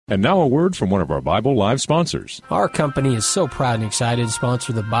And now a word from one of our Bible Live sponsors. Our company is so proud and excited to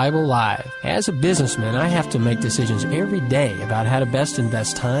sponsor the Bible Live. As a businessman, I have to make decisions every day about how to best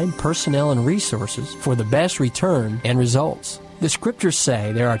invest time, personnel, and resources for the best return and results. The scriptures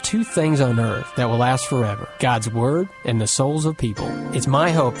say there are two things on earth that will last forever: God's Word and the souls of people. It's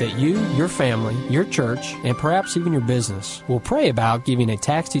my hope that you, your family, your church, and perhaps even your business will pray about giving a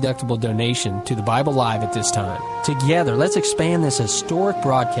tax-deductible donation to the Bible Live at this time. Together, let's expand this historic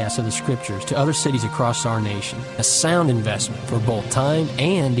broadcast of the scriptures to other cities across our nation. A sound investment for both time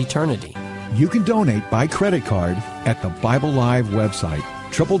and eternity. You can donate by credit card at the Bible Live website,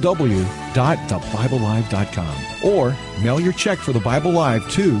 www.thebiblelive.com, or mail your check for the Bible Live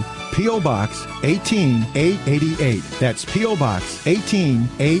to P.O. Box 18888. That's P.O. Box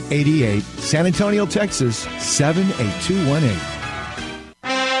 18888, San Antonio, Texas 78218.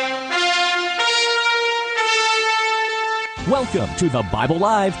 Welcome to the Bible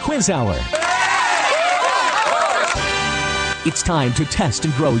Live Quiz Hour. It's time to test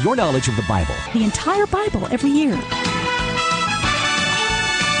and grow your knowledge of the Bible. The entire Bible every year.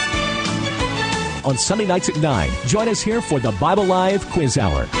 On Sunday nights at 9, join us here for the Bible Live Quiz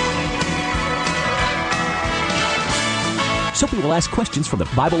Hour. Soapy will ask questions from the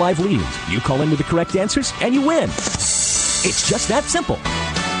Bible Live leaders. You call in with the correct answers, and you win. It's just that simple.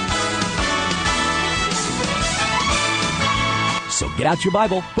 So get out your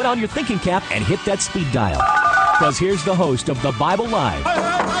Bible, put on your thinking cap, and hit that speed dial. Because here's the host of the Bible Live,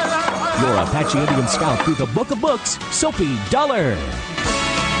 your Apache Indian scout through the Book of Books, Soapy Dollar.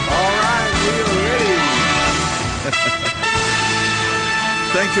 All right, we are ready.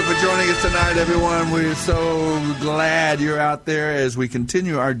 Thank you for joining us tonight, everyone. We're so glad you're out there as we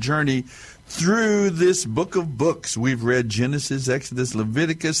continue our journey through this book of books. We've read Genesis, Exodus,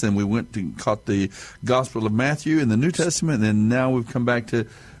 Leviticus, and we went to caught the Gospel of Matthew in the New Testament, and now we've come back to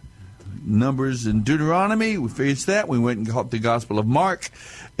Numbers and Deuteronomy. We finished that. We went and caught the Gospel of Mark,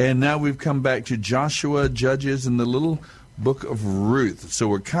 and now we've come back to Joshua, Judges, and the little book of Ruth. So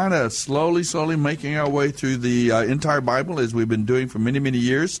we're kind of slowly making our way through the entire Bible, as we've been doing for many, many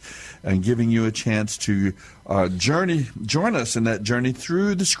years, and giving you a chance to join us in that journey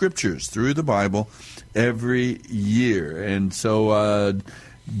through the Scriptures, through the Bible, every year. And so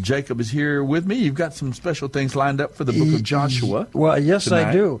Jacob is here with me. You've got some special things lined up for the book of Joshua. Well, yes, tonight.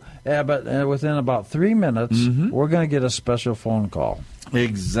 I do. But within about 3 minutes, we're going to get a special phone call.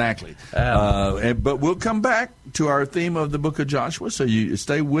 Exactly. But we'll come back to our theme of the book of Joshua, so you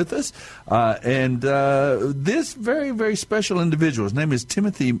stay with us. This very, very special individual, his name is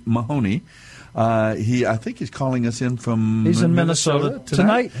Timothy Mahoney. I think he's calling us in from He's in Minnesota.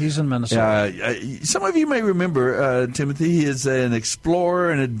 Tonight, he's in Minnesota. Some of you may remember Timothy. He is an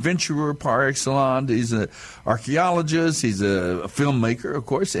explorer, an adventurer par excellence. He's an archaeologist. He's a filmmaker, of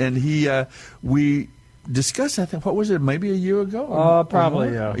course. And we discussed, I think, what was it, maybe a year ago?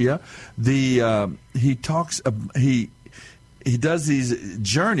 Probably, yeah. Yeah. He talks, he does these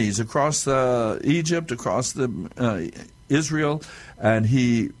journeys across Egypt, across Israel, and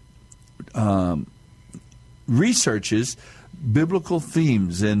he researches biblical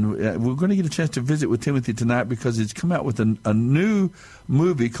themes. And we're going to get a chance to visit with Timothy tonight because he's come out with a new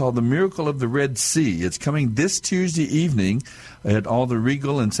movie called The Miracle of the Red Sea. It's coming this Tuesday evening at all the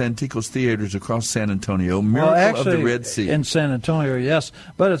Regal and Santikos theaters across San Antonio. Miracle of the Red Sea. In San Antonio, yes,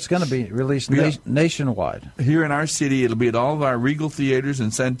 but it's going to be released nationwide. Here in our city, it'll be at all of our Regal theaters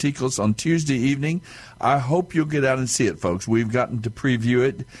and Santikos on Tuesday evening. I hope you'll get out and see it, folks. We've gotten to preview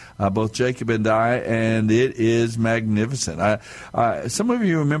it, both Jacob and I, and it is magnificent. Some of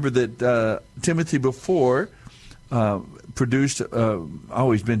you remember that Timothy before produced,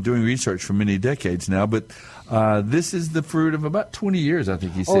 always been doing research for many decades now, but this is the fruit of about 20 years, I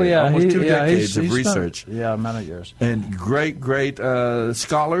think he said. Oh, yeah. Almost 2 decades of research. Many years. And great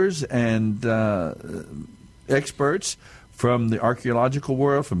scholars and experts from the archaeological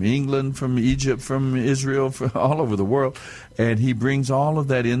world, from England, from Egypt, from Israel, from all over the world. And he brings all of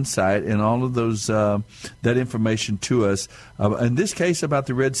that insight and all of those that information to us. In this case about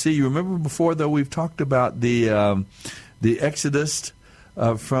the Red Sea, you remember before, though, we've talked about the Exodus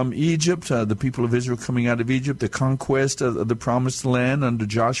from Egypt, the people of Israel coming out of Egypt, the conquest of the Promised Land under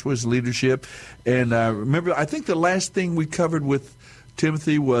Joshua's leadership. And remember, I think the last thing we covered with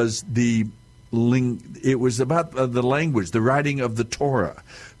Timothy was it was about the language, the writing of the Torah.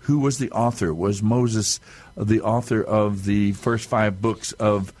 Who was the author? Was Moses the author of the first 5 books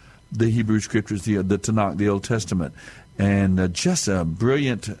of the Hebrew Scriptures, the Tanakh, the Old Testament? And just a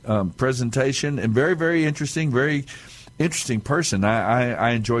brilliant presentation, and very, very interesting person.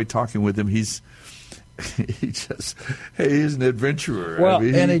 I enjoyed talking with him. he's an adventurer. Well,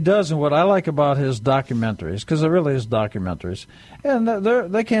 and he does, and what I like about his documentaries, because they're really his documentaries, and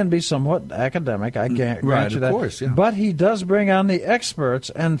they can be somewhat academic, I can't grant you that. Of course, yeah. But he does bring on the experts,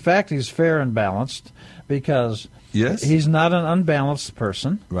 and in fact, he's fair and balanced, because he's not an unbalanced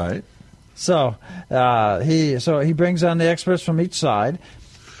person. Right. So he brings on the experts from each side,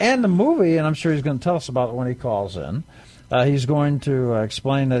 and the movie, and I'm sure he's going to tell us about it when he calls in. He's going to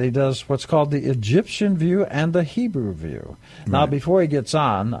explain that he does what's called the Egyptian view and the Hebrew view. Right. Now, before he gets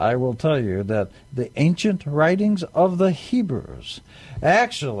on, I will tell you that the ancient writings of the Hebrews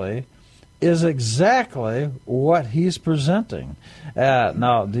actually is exactly what he's presenting.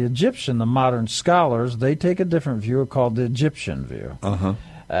 Now, the Egyptian, the modern scholars, they take a different view called the Egyptian view. Uh-huh.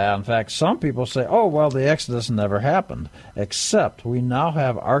 In fact, some people say, oh, well, the Exodus never happened, except we now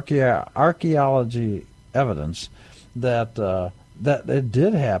have archaeology evidence that it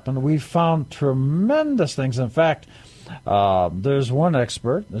did happen. We found tremendous things. In fact, there's one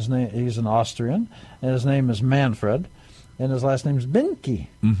expert. He's an Austrian, and his name is Manfred, and his last name is Binke.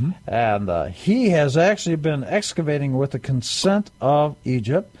 Mm-hmm. And he has actually been excavating with the consent of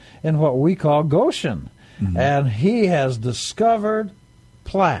Egypt in what we call Goshen. Mm-hmm. And he has discovered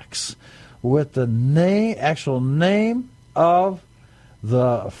plaques with the actual name of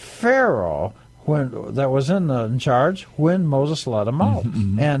the Pharaoh that was in charge when Moses let him out.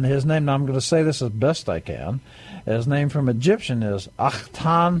 Mm-hmm. And his name, now I'm going to say this as best I can, his name from Egyptian is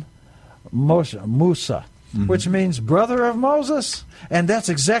Akhtan Musa, mm-hmm. which means brother of Moses. And that's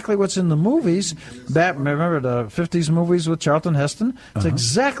exactly what's in the movies. Remember the 50s movies with Charlton Heston? It's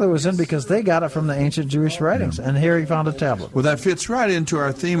exactly what was in, because they got it from the ancient Jewish writings. Yeah. And here he found a tablet. Well, that fits right into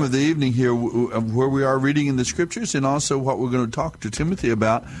our theme of the evening here, where we are reading in the Scriptures, and also what we're going to talk to Timothy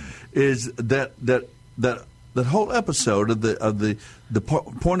about is that whole episode of the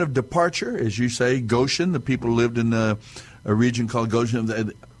point of departure, as you say, Goshen. The people lived in a region called Goshen.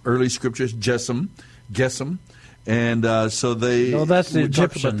 The early Scriptures, Gesem. And so they... No, that's the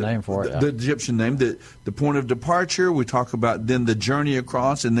Egyptian name for it. The Egyptian name. The point of departure, we talk about then the journey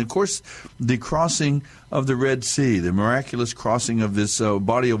across, and then, of course, the crossing of the Red Sea, the miraculous crossing of this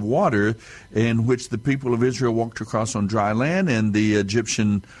body of water in which the people of Israel walked across on dry land, and the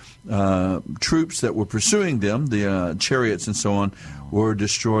Egyptian troops that were pursuing them, the chariots and so on, were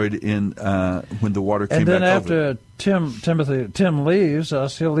destroyed when the water came back over. And then after Tim leaves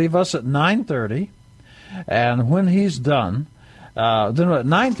us, he'll leave us at 9:30. And when he's done, then at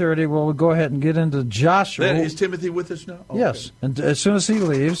 9:30 we'll go ahead and get into Joshua. Is Timothy with us now? Okay. Yes. And as soon as he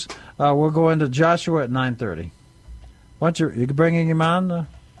leaves, we'll go into Joshua at 9:30. You bringing him on?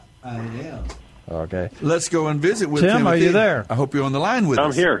 I am. Okay. Let's go and visit with Tim, Timothy. are you there? I hope you're on the line with us.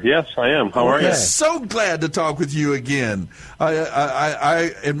 I'm here. Yes, I am. How are you? So glad to talk with you again.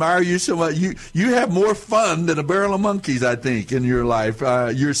 I admire you so much. You have more fun than a barrel of monkeys, I think, in your life.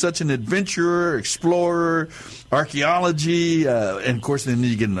 You're such an adventurer, explorer, archaeology, and, of course, then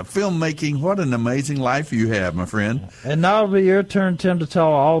you get into filmmaking. What an amazing life you have, my friend. And now it'll be your turn, Tim, to tell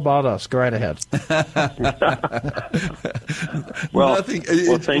all about us. Go right ahead.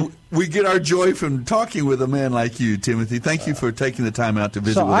 We get our joy from talking with a man like you, Timothy. Thank you for taking the time out to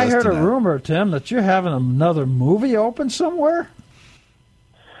visit with us I heard tonight. A rumor, Tim, that you're having another movie open somewhere?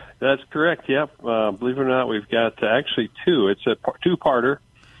 That's correct, yep. Believe it or not, we've got actually two. It's a two-parter.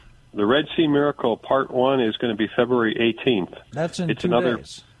 The Red Sea Miracle Part 1 is going to be February 18th. That's in 2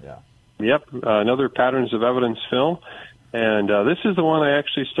 days. Yeah. Yep, another Patterns of Evidence film. And this is the one I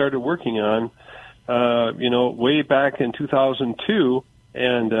actually started working on, way back in 2002.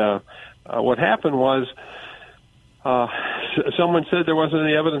 And what happened was someone said there wasn't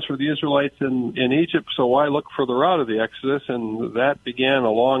any evidence for the Israelites in Egypt, so why look further out of the Exodus? And that began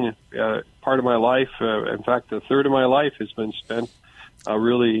a long part of my life. In fact, a third of my life has been spent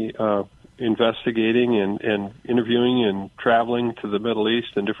really investigating and interviewing and traveling to the Middle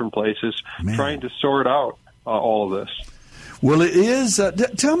East and different places, trying to sort out all of this. Well, it is.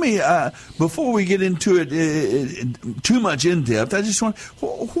 Tell me, before we get into it too much in depth, I just want,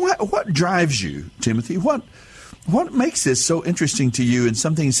 what drives you, Timothy? What makes this so interesting to you and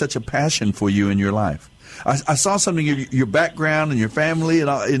something such a passion for you in your life? I saw something of your background and your family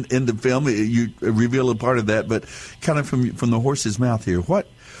and in the film. You reveal a part of that, but kind of from the horse's mouth here. What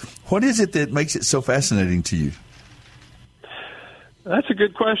is it that makes it so fascinating to you? That's a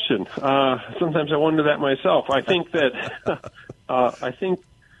good question. Sometimes I wonder that myself. I think that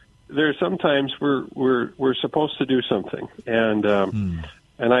there's sometimes we're supposed to do something, and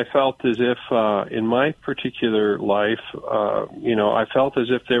I felt as if in my particular life, I felt as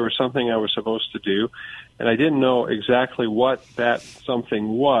if there was something I was supposed to do, and I didn't know exactly what that something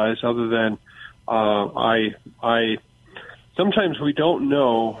was, other than I sometimes we don't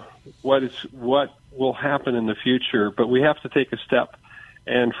know what will happen in the future, but we have to take a step.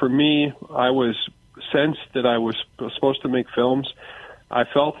 And for me, I was sensed that I was supposed to make films. I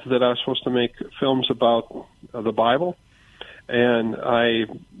felt that I was supposed to make films about the Bible, and I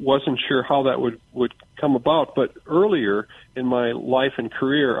wasn't sure how that would come about. But earlier in my life and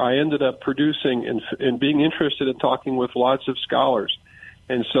career, I ended up producing and being interested in talking with lots of scholars.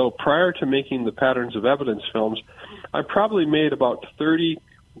 And so prior to making the Patterns of Evidence films, I probably made about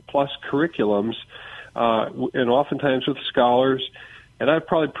 30-plus curriculums, and oftentimes with scholars. And I've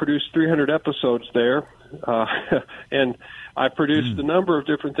probably produced 300 episodes there. And I produced a number of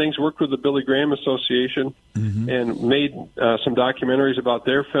different things, worked with the Billy Graham Association, and made some documentaries about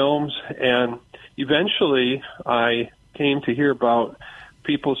their films. And eventually I came to hear about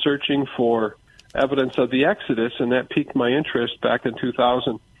people searching for evidence of the Exodus, and that piqued my interest back in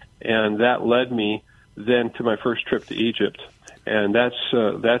 2000. And that led me then to my first trip to Egypt. And that's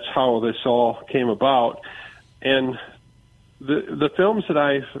how this all came about. And the films that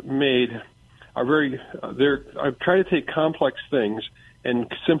I've made are I've tried to take complex things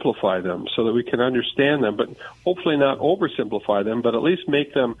and simplify them so that we can understand them, but hopefully not oversimplify them, but at least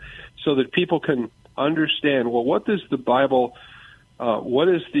make them so that people can understand, well, what does the Bible, what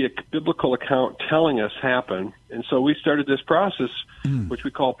is the biblical account telling us happen? And so we started this process, which we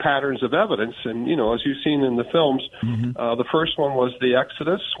call Patterns of Evidence. And, as you've seen in the films, the first one was the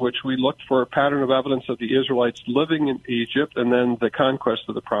Exodus, which we looked for a pattern of evidence of the Israelites living in Egypt, and then the conquest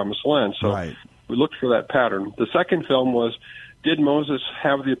of the Promised Land. So we looked for that pattern. The second film was, did Moses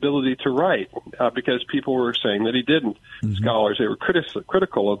have the ability to write? Because people were saying that he didn't. Scholars, they were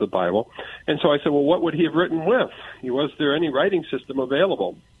critical of the Bible. And so I said, well, what would he have written with? Was there any writing system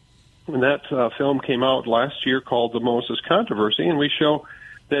available? And that film came out last year called The Moses Controversy, and we show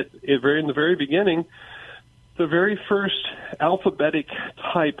that in the very beginning, the very first alphabetic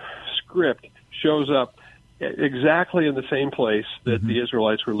type script shows up exactly in the same place that the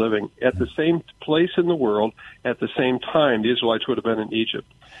Israelites were living, at the same place in the world, at the same time the Israelites would have been in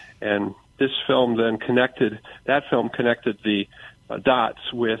Egypt. And this film then connected the dots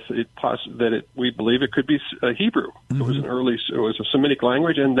with we believe it could be Hebrew. It was a Semitic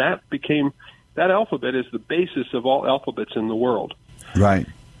language, and that alphabet is the basis of all alphabets in the world. Right.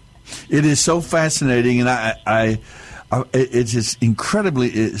 It is so fascinating, and it's just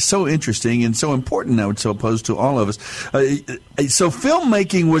it's so interesting and so important, I would suppose, to all of us. So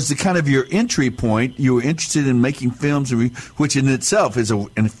filmmaking was the kind of your entry point. You were interested in making films, which in itself is a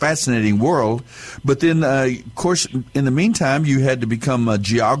fascinating world. But then, of course, in the meantime, you had to become a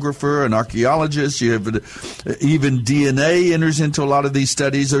geographer, an archaeologist. You have even DNA enters into a lot of these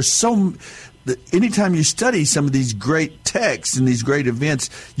studies. Anytime you study some of these great texts and these great events,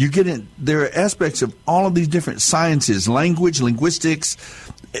 there are aspects of all of these different sciences, language, linguistics.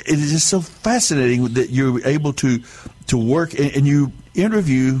 It is just so fascinating that you're able to work and you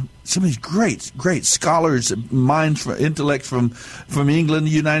interview some of these great scholars, minds, intellect from England,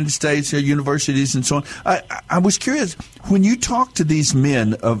 the United States, universities, and so on. I was curious, when you talk to these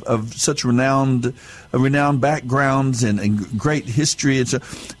men of such renowned backgrounds and great history, and so,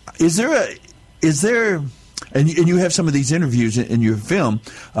 is there, and you have some of these interviews in your film,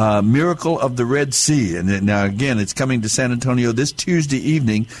 Miracle of the Red Sea. And now, again, it's coming to San Antonio this Tuesday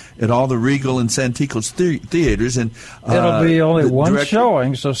evening at all the Regal and Santikos theaters. And it'll be only one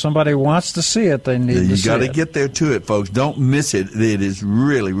showing, so if somebody wants to see it, they need to see it. You got to get there to it, folks. Don't miss it. It is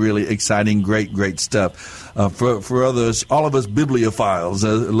really, really exciting, great stuff. For others, all of us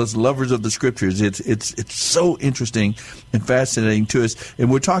bibliophiles, lovers of the Scriptures, it's so interesting and fascinating to us. And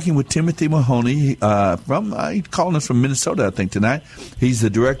we're talking with Timothy Mahoney he's calling us from Minnesota, I think, tonight. He's the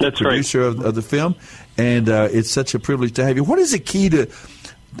director, producer of the film, and it's such a privilege to have you. What is the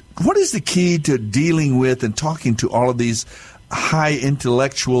key to dealing with and talking to all of these high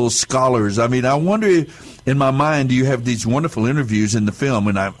intellectual scholars? I mean, I wonder, in my mind, you have these wonderful interviews in the film,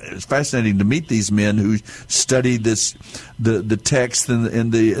 and it's fascinating to meet these men who study the text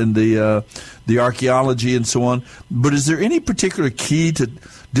and the archaeology and so on. But is there any particular key to?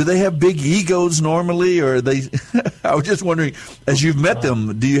 Do they have big egos normally, or are they? I was just wondering, as you've met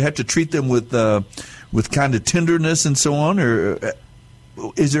them, do you have to treat them with kind of tenderness and so on, or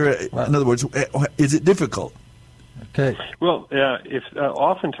is there? In other words, is it difficult? Okay. Well, if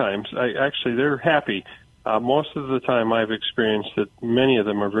oftentimes, they're happy most of the time I've experienced that many of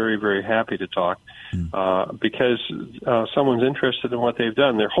them are very, very happy to talk because someone's interested in what they've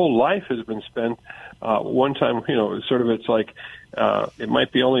done. Their whole life has been spent one time, sort of it's like it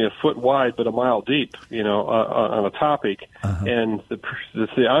might be only a foot wide but a mile deep, on a topic. And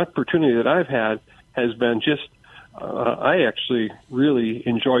the opportunity that I've had has been just I actually really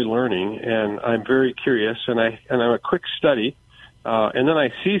enjoy learning, and I'm very curious, and I'm a quick study, and then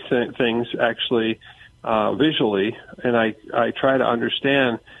I see things actually visually, and I try to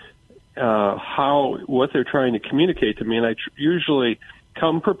understand what they're trying to communicate to me, and I usually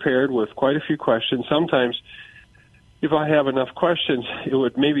come prepared with quite a few questions. Sometimes, if I have enough questions, it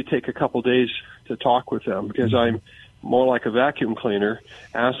would maybe take a couple days to talk with them because I'm more like a vacuum cleaner,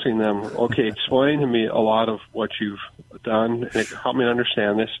 asking them, okay, explain to me a lot of what you've done, and help me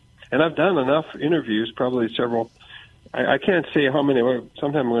understand this. And I've done enough interviews, probably several. I can't say how many.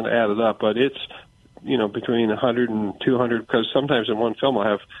 Sometime I'm going to add it up, but it's between 100 and 200, because sometimes in one film I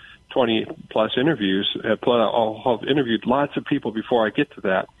have 20-plus interviews. I'll have interviewed lots of people before I get to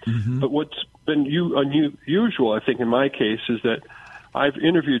that. But what's been unusual, I think, in my case, is that I've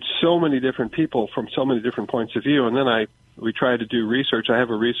interviewed so many different people from so many different points of view, and then we try to do research. I have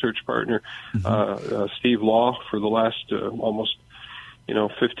a research partner, Steve Law, for the last almost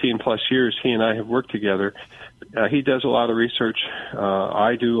 15-plus years. He and I have worked together. He does a lot of research.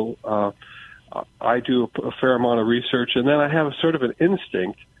 I do a fair amount of research, and then I have a sort of an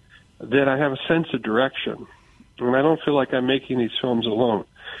instinct that I have a sense of direction, and I don't feel like I'm making these films alone.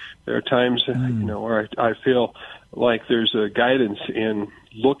 There are times, where I feel like there's a guidance in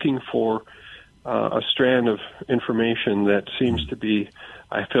looking for a strand of information that seems to be,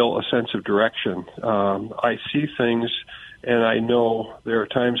 I feel, a sense of direction. I see things, and I know there are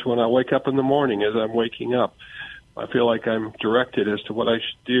times when I wake up in the morning as I'm waking up, I feel like I'm directed as to what I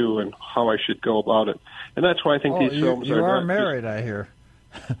should do and how I should go about it. And that's why I think these films are... You are married, I hear.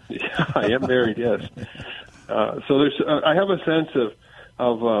 Yeah, I am married, yes. So I have a sense of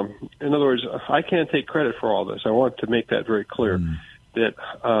in other words, I can't take credit for all this. I want to make that very clear, that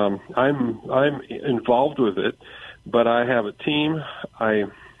I'm involved with it, but I have a team. I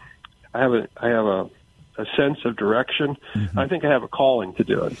have a sense of direction. I think I have a calling to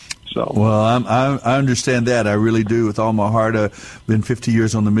do it. So, well, I understand that. I really do, with all my heart. I've been 50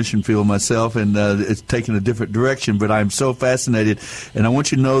 years on the mission field myself, and it's taken a different direction. But I'm so fascinated, and I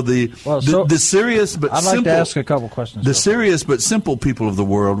want you to know the serious but I'd simple. like to ask a couple questions. The serious but simple people of the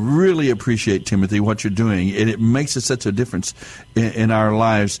world really appreciate, Timothy, what you're doing, and it makes such a difference in our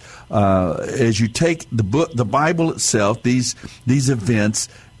lives as you take the book, the Bible itself, these events,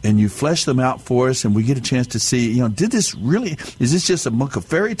 and you flesh them out for us, and we get a chance to see, is this just a book of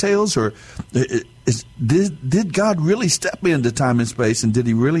fairy tales, or did God really step into time and space, and did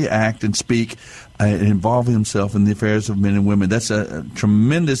he really act and speak and involve himself in the affairs of men and women? That's a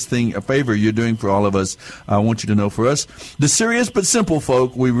tremendous thing, a favor you're doing for all of us. I want you to know, for us, the serious but simple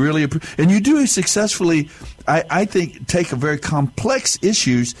folk, we really and you do successfully, I think, take a very complex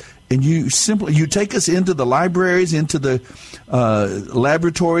issues, and you take us into the libraries, into the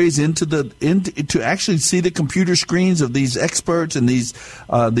laboratories, to actually see the computer screens of these experts and these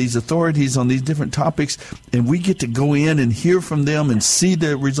authorities on these different topics, and we get to go in and hear from them and see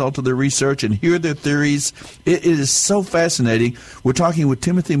the result of their research and hear their theories. It is so fascinating. We're talking with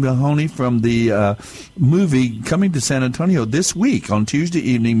Timothy Mahoney from the movie coming to San Antonio this week on Tuesday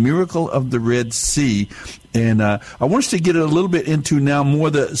evening, Miracle of the Red Sea. And I want us to get a little bit into now more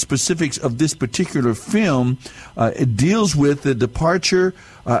the specifics of this particular film. It deals with the departure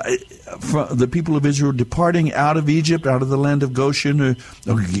from the people of Israel departing out of Egypt, out of the land of Goshen, or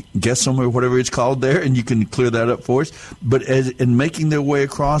Gesem, or whatever it's called there, and you can clear that up for us. But in making their way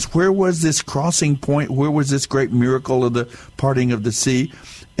across, where was this crossing point? Where was this great miracle of the parting of the sea?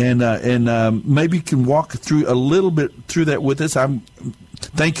 And maybe you can walk through a little bit through that with us.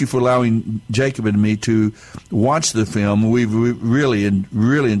 Thank you for allowing Jacob and me to watch the film. We've really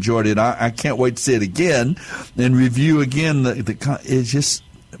enjoyed it. I can't wait to see it again and review again. It's just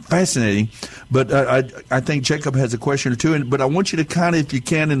fascinating. But I think Jacob has a question or two. But I want you to kind of, if you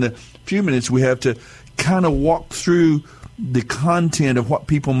can, in the few minutes we have, to kind of walk through the content of what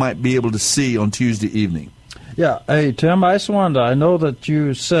people might be able to see on Tuesday evening. Yeah. Hey, Tim, I just wanted I know that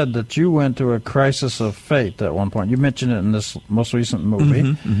you said that you went through a crisis of faith at one point. You mentioned it in this most recent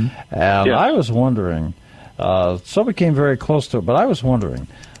movie. And yeah. I was wondering, somebody came very close to it, but I was wondering,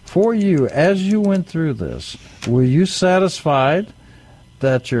 for you, as you went through this, were you satisfied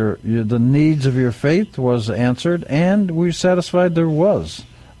that the needs of your faith was answered, and were you satisfied there was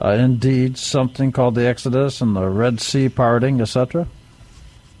indeed something called the Exodus and the Red Sea parting, etc.?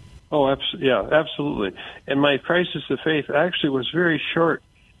 Oh, absolutely. And my crisis of faith actually was very short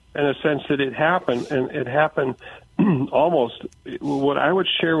in a sense that it happened, and it happened almost. What I would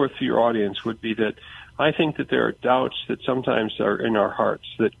share with your audience would be that I think that there are doubts that sometimes are in our hearts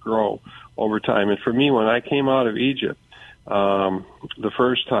that grow over time. And for me, when I came out of Egypt the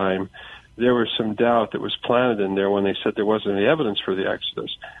first time, there was some doubt that was planted in there when they said there wasn't any evidence for the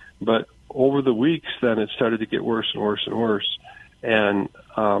Exodus. But over the weeks, then it started to get worse and worse and worse. And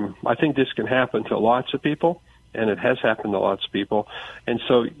I think this can happen to lots of people, and it has happened to lots of people. And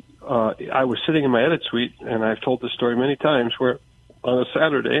so I was sitting in my edit suite, and I've told this story many times, where on a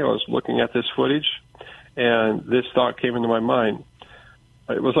Saturday I was looking at this footage, and this thought came into my mind.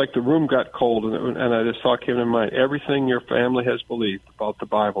 It was like the room got cold, and this thought came into my mind. Everything your family has believed about the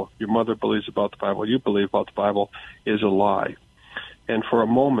Bible, your mother believes about the Bible, you believe about the Bible, is a lie. And for a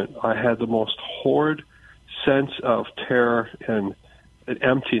moment, I had the most horrid sense of terror and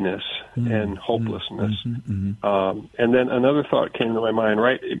emptiness and hopelessness. And then another thought came to my mind,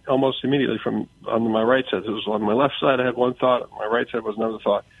 almost immediately from on my right side. It was on my left side, I had one thought. On my right side was another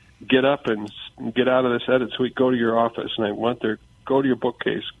thought. Get up and get out of this edit suite, go to your office. And I went there, go to your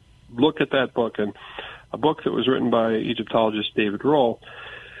bookcase, look at that book. And a book that was written by Egyptologist David Rohl.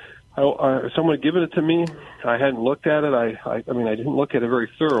 Someone had given it to me. I hadn't looked at it. I didn't look at it very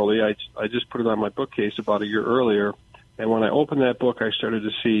thoroughly. I just put it on my bookcase about a year earlier. And when I opened that book, I started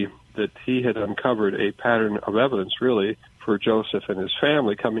to see that he had uncovered a pattern of evidence, really, for Joseph and his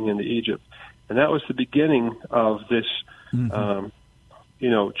family coming into Egypt. And that was the beginning of this,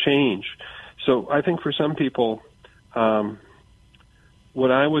 change. So I think for some people,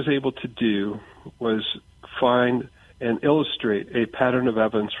 what I was able to do was find and illustrate a pattern of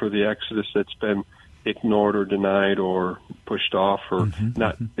evidence for the Exodus that's been ignored or denied or pushed off or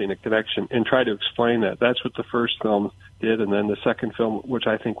not being a connection, and try to explain that. That's what the first film did, and then the second film, which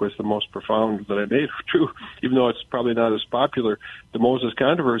I think was the most profound that I made, true, even though it's probably not as popular, the Moses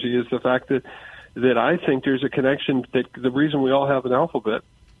controversy, is the fact that I think there's a connection, that the reason we all have an alphabet,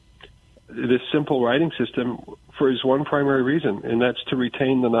 this simple writing system, is one primary reason, and that's to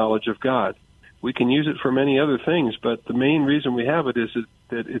retain the knowledge of God. We can use it for many other things, but the main reason we have it is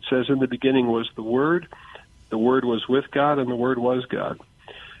that it says in the beginning was the Word was with God, and the Word was God.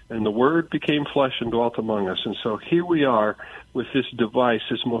 And the Word became flesh and dwelt among us. And so here we are with this device,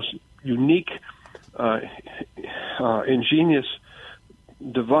 this most unique, ingenious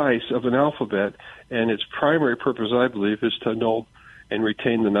device of an alphabet, and its primary purpose, I believe, is to know and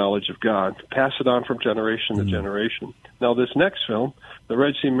retain the knowledge of God, pass it on from generation to generation. Now, this next film, The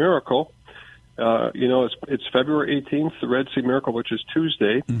Red Sea Miracle, it's February 18th, the Red Sea Miracle, which is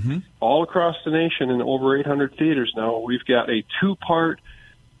Tuesday. All across the nation in over 800 theaters now, we've got a two-part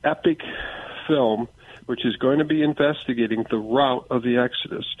epic film which is going to be investigating the route of the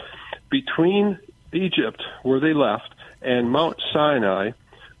Exodus. Between Egypt, where they left, and Mount Sinai,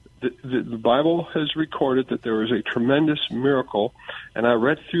 the Bible has recorded that there was a tremendous miracle, and I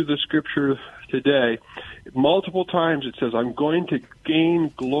read through the scripture today. Multiple times it says, I'm going to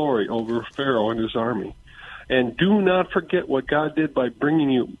gain glory over Pharaoh and his army. And do not forget what God did by bringing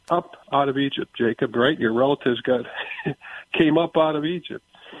you up out of Egypt, Jacob, right? Your relatives came up out of Egypt.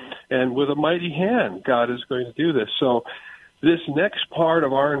 And with a mighty hand, God is going to do this. So this next part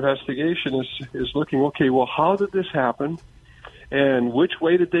of our investigation is looking, okay, well, how did this happen? And which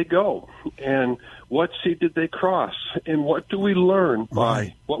way did they go? And what sea did they cross? And what do we learn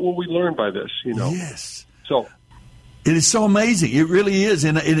what will we learn by this, Yes. So it is so amazing. It really is.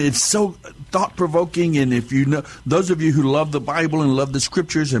 And it's so thought-provoking. And if you know, those of you who love the Bible and love the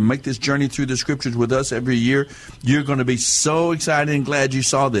Scriptures and make this journey through the Scriptures with us every year, you're going to be so excited and glad you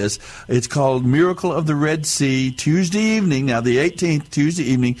saw this. It's called Miracle of the Red Sea, Tuesday evening, now the 18th, Tuesday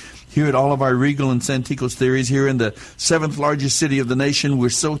evening, here at all of our Regal and Santikos theories here in the 7th largest city of the nation. We're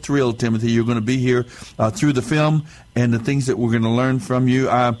so thrilled, Timothy, you're going to be here through the film and the things that we're going to learn from you.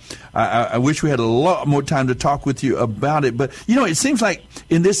 I wish we had a lot more time to talk with you about it. But, it seems like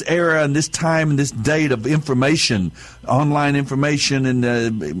in this era and this time and this date of information, online information,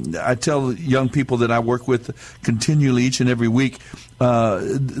 and I tell young people that I work with continually each and every week, my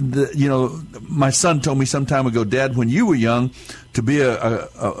son told me some time ago, Dad, when you were young, to be a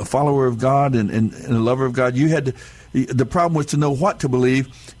follower of God and a lover of God, you had to, the problem was to know what to believe.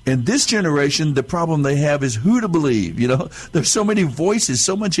 And this generation, the problem they have is who to believe. There's so many voices,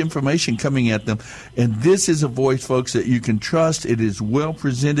 so much information coming at them. And this is a voice, folks, that you can trust. It is well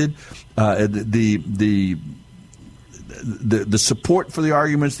presented. The support for the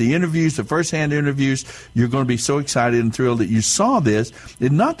arguments, the interviews, the first-hand interviews, you're going to be so excited and thrilled that you saw this.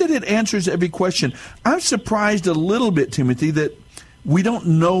 And not that it answers every question. I'm surprised a little bit, Timothy, that we don't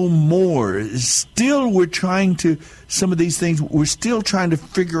know more. Still, we're trying to, some of these things, we're still trying to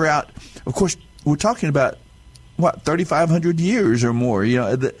figure out. Of course, we're talking about, 3,500 years or more,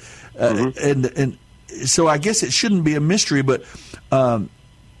 and so I guess it shouldn't be a mystery, but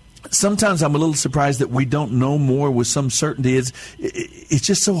sometimes I'm a little surprised that we don't know more with some certainty. It's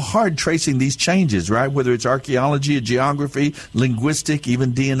just so hard tracing these changes, right? Whether it's archaeology, geography, linguistic,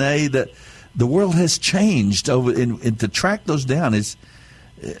 even DNA, that the world has changed over, and to track those down is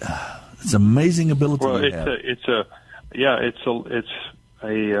it's amazing ability. Well, it's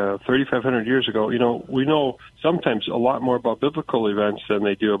 3,500 years ago. We know sometimes a lot more about biblical events than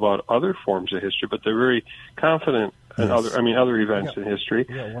they do about other forms of history, but they're very confident in other events in history.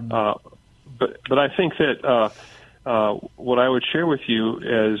 But I think that what I would share with you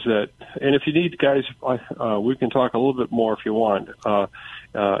is that, and if you need, guys, we can talk a little bit more if you want. I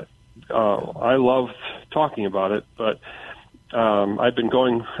love talking about it, but I've been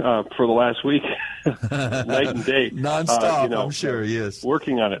going for the last week, night and day, nonstop. I'm sure, yes,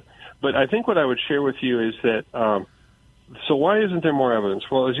 working on it. But I think what I would share with you is that. So why isn't there more evidence?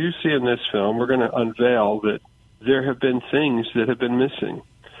 Well, as you see in this film, we're going to unveil that there have been things that have been missing,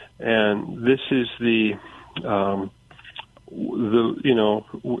 and this is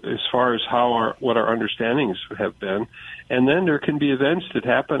as far as what our understandings have been, and then there can be events that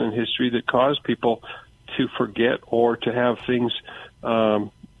happen in history that cause people to forget or to have things,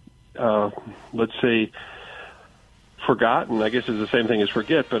 let's say, forgotten. I guess it's the same thing as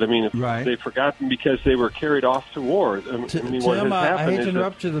forget, but I mean, they've forgotten because they were carried off to war. Tim, I hate to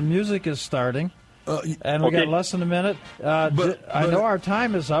interrupt you. The music is starting. And we got less than a minute. But I know our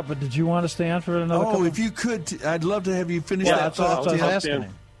time is up, but did you want to stay on for another couple? If you could, I'd love to have you finish that. That's what I was asking.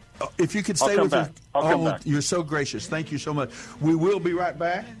 If you could stay with us. Come back. You're so gracious. Thank you so much. We will be right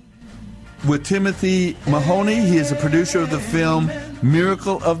back with Timothy Mahoney. He is a producer of the film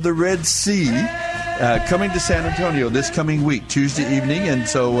Miracle of the Red Sea, coming to San Antonio this coming week, Tuesday evening. And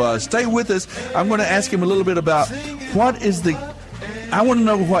so stay with us. I'm going to ask him a little bit about I want to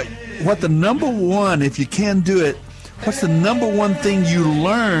know what the number one, if you can do it, what's the number one thing you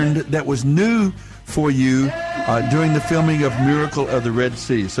learned that was new for you during the filming of Miracle of the Red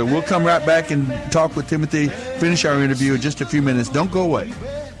Sea? So we'll come right back and talk with Timothy, finish our interview in just a few minutes. Don't go away.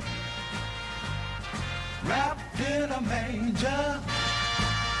 Wrapped in a manger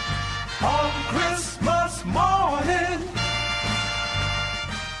on Christmas morning.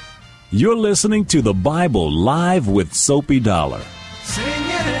 You're listening to the Bible Live with Soapy Dollar. Singing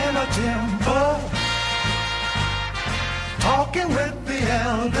in a timber, talking with the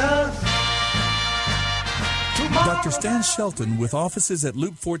elders. Dr. Stan Shelton, with offices at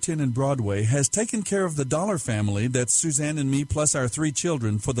Loop 410 and Broadway, has taken care of the Dollar family, that's Suzanne and me plus our 3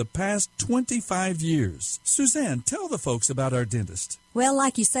 children, for the past 25 years. Suzanne, tell the folks about our dentist. Well,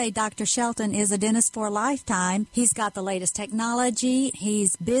 like you say, Dr. Shelton is a dentist for a lifetime. He's got the latest technology.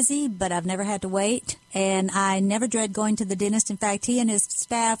 He's busy, but I've never had to wait. And I never dread going to the dentist. In fact, he and his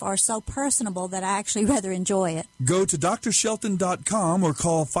staff are so personable that I actually rather enjoy it. Go to drshelton.com or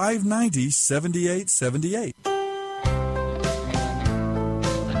call 590-7878.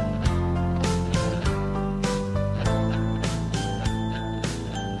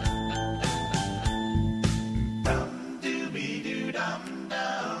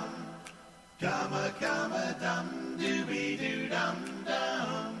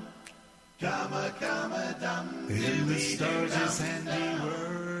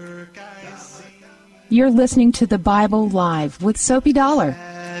 You're listening to the Bible Live with Soapy Dollar.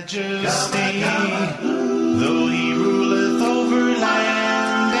 Majesty, though he ruleth over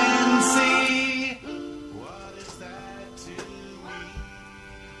land and sea. What is that to me?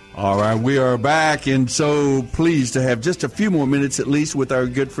 All right, we are back, and so pleased to have just a few more minutes at least with our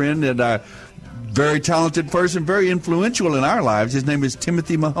good friend and our very talented person, very influential in our lives. His name is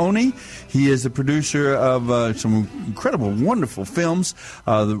Timothy Mahoney. He is the producer of some incredible, wonderful films.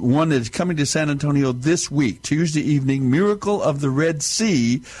 The one that's coming to San Antonio this week, Tuesday evening, Miracle of the Red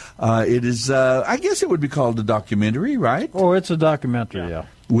Sea. It is, I guess it would be called a documentary, right? Oh, it's a documentary, yeah.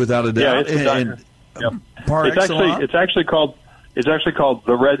 Without a doubt. Yeah, it's actually called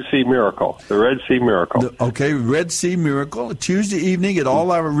The Red Sea Miracle. The Red Sea Miracle. Red Sea Miracle. Tuesday evening at all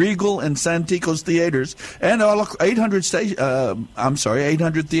our Regal and Santikos theaters and all 800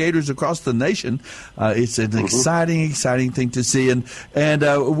 theaters across the nation. It's an exciting thing to see. And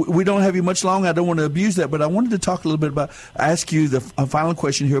we don't have you much long. I don't want to abuse that, but I wanted to talk a little bit about, ask you the final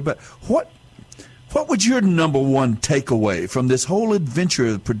question here. But what was your number one takeaway from this whole adventure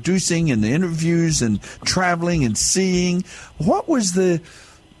of producing and the interviews and traveling and seeing? What was the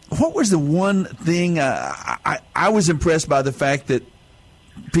one thing? I was impressed by the fact that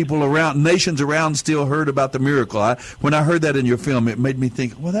people around, nations around still heard about the miracle. When I heard that in your film, it made me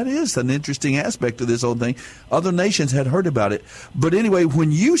think, well, that is an interesting aspect of this whole thing. Other nations had heard about it. But anyway,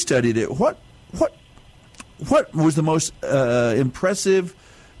 when you studied it, what was the most impressive,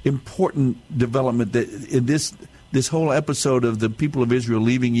 important development that in this whole episode of the people of Israel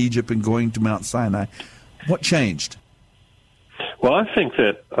leaving Egypt and going to Mount Sinai? What changed? Well, I think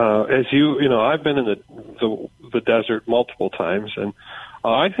that as I've been in the desert multiple times, and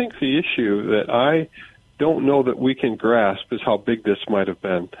I think the issue that I don't know that we can grasp is how big this might have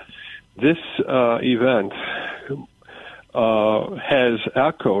been. This event has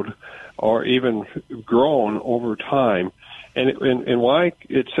echoed or even grown over time. And why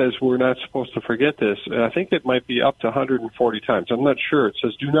it says we're not supposed to forget this, I think it might be up to 140 times. I'm not sure. It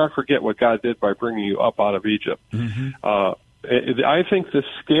says, do not forget what God did by bringing you up out of Egypt. Mm-hmm. I think the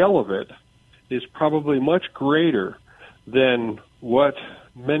scale of it is probably much greater than what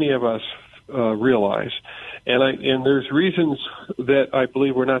many of us realize. And there's reasons that I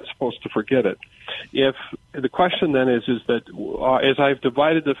believe we're not supposed to forget it. If the question then is that as I've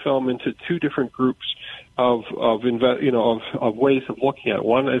divided the film into two different groups of ways of looking at it.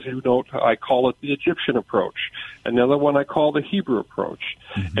 One, as you note, I call it the Egyptian approach. Another one I call the Hebrew approach.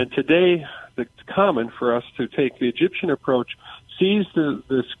 Mm-hmm. And today, it's common for us to take the Egyptian approach, sees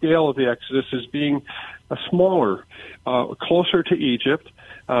the scale of the Exodus as being a smaller, closer to Egypt,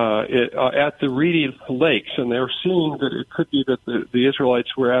 at the Reedy Lakes, and they're seeing that it could be that the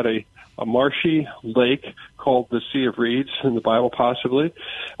Israelites were at a marshy lake called the Sea of Reeds in the Bible, possibly,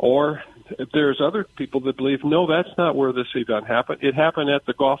 or there's other people that believe, no, that's not where this event happened. It happened at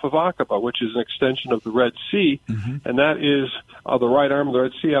the Gulf of Aqaba, which is an extension of the Red Sea, mm-hmm. and that is the right arm of the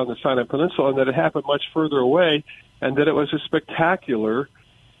Red Sea on the Sinai Peninsula, and that it happened much further away, and that it was a spectacular,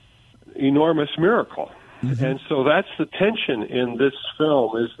 enormous miracle. Mm-hmm. And so that's the tension in this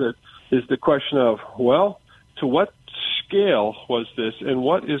film, is the question of, well, to what scale was this, and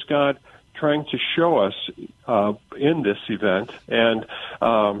what is God trying to show us in this event?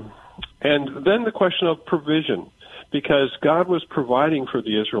 And then the question of provision, because God was providing for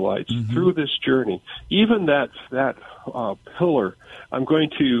the Israelites mm-hmm. through this journey. Even that pillar, I'm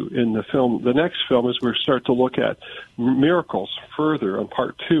going to, in the next film, as we start to look at miracles further on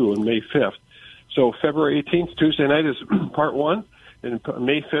part 2 on May 5th. So February 18th, Tuesday night, is part 1, and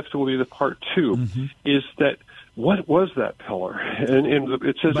May 5th will be the part 2. Mm-hmm. Is that, what was that pillar? And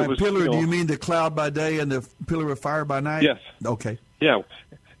it says by it was... pillar, do you mean the cloud by day and the pillar of fire by night? Yes. Okay. Yeah.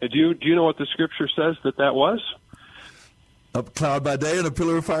 Do you know what the scripture says that was? A cloud by day and a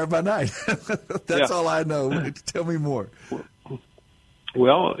pillar of fire by night. That's all I know. Tell me more.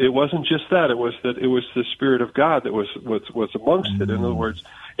 Well, it wasn't just that. It was the Spirit of God that was amongst it. In other words,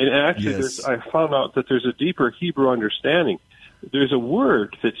 and actually, yes. I found out that there's a deeper Hebrew understanding. There's a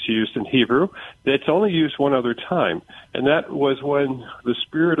word that's used in Hebrew that's only used one other time, and that was when the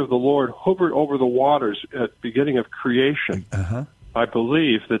Spirit of the Lord hovered over the waters at the beginning of creation. Uh-huh. I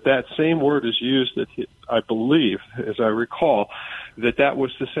believe that same word is used, I believe, as I recall, that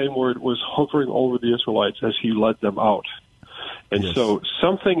was the same word was hovering over the Israelites as he led them out. And yes. So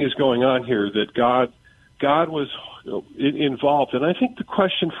something is going on here that God was involved. And I think the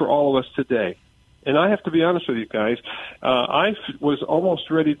question for all of us today, and I have to be honest with you guys, I was almost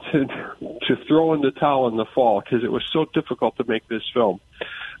ready to throw in the towel in the fall because it was so difficult to make this film.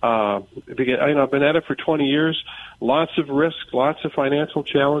 Because, I've been at it for 20 years, lots of risks, lots of financial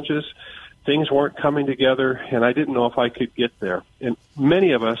challenges. Things weren't coming together, and I didn't know if I could get there. And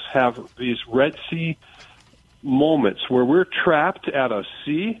many of us have these Red Sea moments where we're trapped at a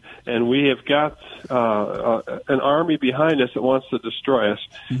sea, and we have got an army behind us that wants to destroy us.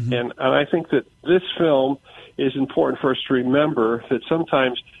 Mm-hmm. And I think that this film is important for us to remember that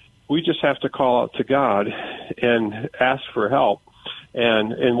sometimes we just have to call out to God and ask for help.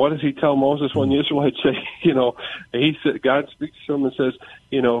 And what does he tell Moses when the Israelites say, he said, God speaks to him and says,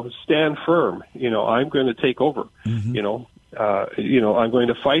 stand firm, I'm going to take over, mm-hmm. I'm going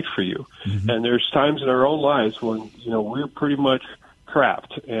to fight for you. Mm-hmm. And there's times in our own lives when, we're pretty much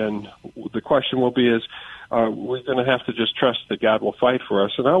trapped. And the question will be we're going to have to just trust that God will fight for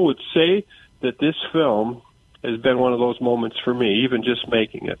us. And I would say that this film has been one of those moments for me, even just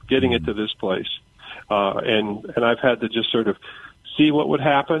making it, getting it to this place. And I've had to just sort of see what would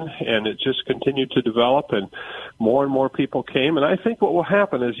happen, and it just continued to develop, and more people came. And I think what will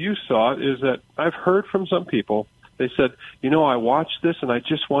happen, as you saw it, is that I've heard from some people, they said, I watched this and I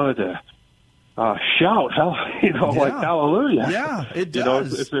just wanted to shout, like hallelujah. Yeah, it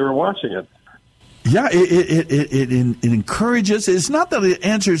does. If they were watching it. Yeah, it encourages. It's not that it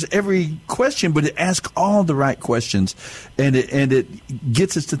answers every question, but it asks all the right questions, and it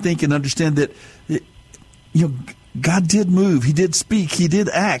gets us to think and understand that God did move. He did speak. He did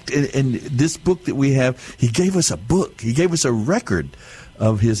act. And this book that we have, He gave us a book. He gave us a record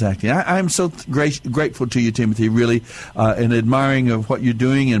of His acting. I'm so grateful to you, Timothy, really, and admiring of what you're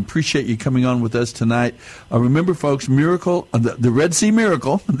doing, and appreciate you coming on with us tonight. Remember, folks, Miracle, the Red Sea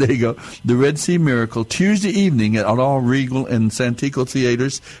Miracle, there you go, the Red Sea Miracle, Tuesday evening at all Regal and Santico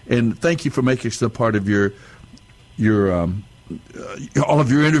Theaters. And thank you for making us a part of your all of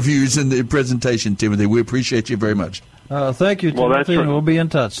your interviews and the presentation, Timothy. We appreciate you very much. Thank you, Timothy, and we'll be in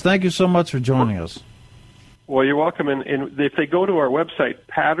touch. Thank you so much for joining us. Well, you're welcome. And if they go to our website,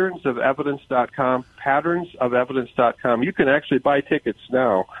 patternsofevidence.com, you can actually buy tickets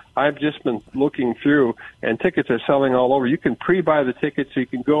now. I've just been looking through, and tickets are selling all over. You can pre-buy the tickets, so you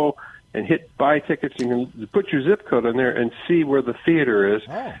can go and hit buy tickets. You can put your zip code in there and see where the theater is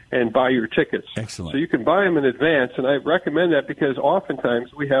and buy your tickets. Excellent. So you can buy them in advance, and I recommend that because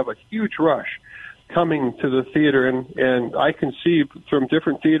oftentimes we have a huge rush coming to the theater, and I can see from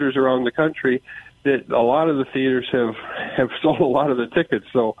different theaters around the country that a lot of the theaters have sold a lot of the tickets.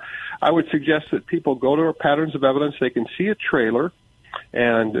 So I would suggest that people go to our Patterns of Evidence. They can see a trailer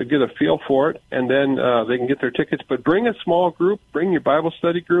and get a feel for it, and then they can get their tickets. But bring a small group, bring your Bible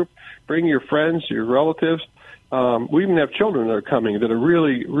study group, bring your friends, your relatives. We even have children that are coming that are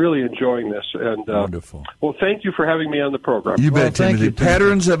really, really enjoying this. And wonderful. Well, thank you for having me on the program. You bet, Timothy.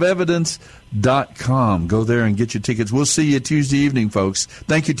 Patternsofevidence.com. Go there and get your tickets. We'll see you Tuesday evening, folks.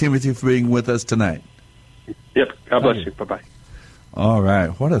 Thank you, Timothy, for being with us tonight. Yep. God bless you. Bye-bye. All right.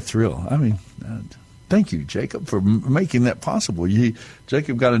 What a thrill. I mean, thank you, Jacob, for making that possible.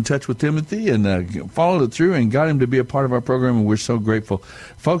 Jacob got in touch with Timothy and followed it through and got him to be a part of our program, and we're so grateful.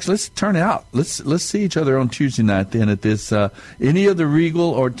 Folks, let's turn out. Let's see each other on Tuesday night then at this any of the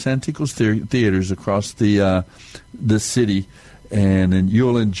Regal or Santico's theaters across the city, and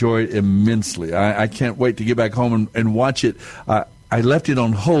you'll enjoy it immensely. I can't wait to get back home and watch it. I left it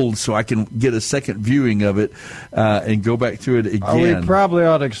on hold so I can get a second viewing of it and go back through it again. We probably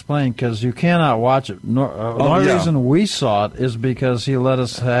ought to explain, because you cannot watch it. The only reason we saw it is because he let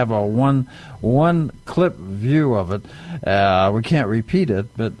us have a one clip view of it. We can't repeat it,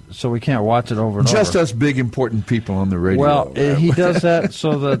 but so we can't watch it over and over. Just us big, important people on the radio. Well, he does that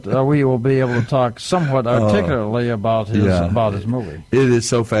so that we will be able to talk somewhat articulately about his movie. It is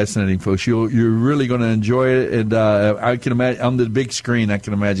so fascinating, folks. You're really going to enjoy it, and I can imagine on the big screen. I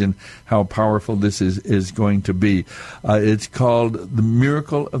can imagine how powerful this is going to be. It's called The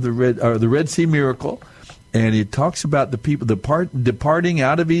Miracle of the Red Sea Miracle, and it talks about the people departing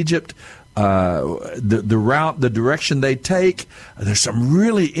out of Egypt. The route, the direction they take. There's some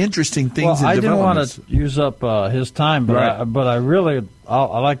really interesting things. I didn't want to use up his time, but right.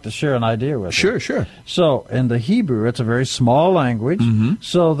 I like to share an idea with you. Sure, sure. So in the Hebrew, it's a very small language. Mm-hmm.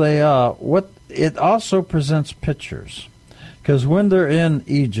 So it also presents pictures, because when they're in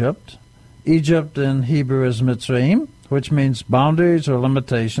Egypt in Hebrew is Mitzrayim, which means boundaries or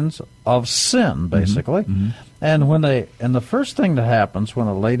limitations of sin, basically. Mm-hmm. And the first thing that happens when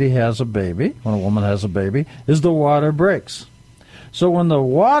a lady has a baby, when a woman has a baby, is the water breaks. So when the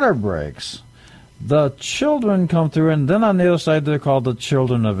water breaks, the children come through, and then on the other side they're called the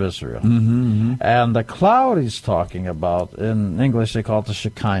children of Israel. Mm-hmm, mm-hmm. And the cloud he's talking about, in English they call it the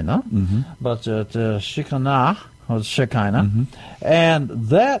Shekinah, mm-hmm. but Shekinah, or Shekinah. Mm-hmm. And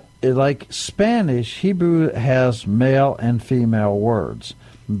that, like Spanish, Hebrew has male and female words.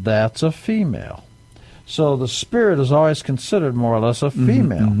 That's a female. So the spirit is always considered more or less a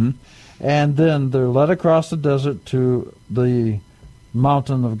female. Mm-hmm, mm-hmm. And then they're led across the desert to the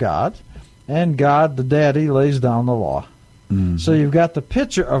mountain of God, and God, the daddy, lays down the law. Mm-hmm. So you've got the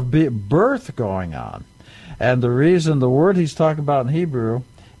picture of birth going on. And the reason the word he's talking about in Hebrew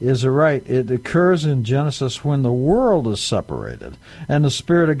is right. It occurs in Genesis when the world is separated and the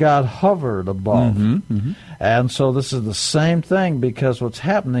Spirit of God hovered above. Mm-hmm, mm-hmm. And so this is the same thing, because what's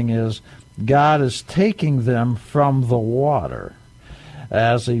happening is God is taking them from the water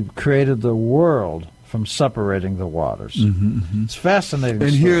as He created the world from separating the waters. Mm-hmm, mm-hmm. It's fascinating.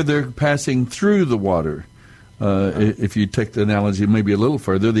 And here they're passing through the water. If you take the analogy maybe a little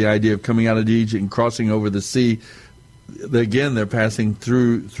further, the idea of coming out of Egypt and crossing over the sea, again, they're passing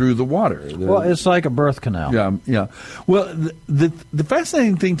through the water. Well, it's like a birth canal. Yeah, yeah. Well, the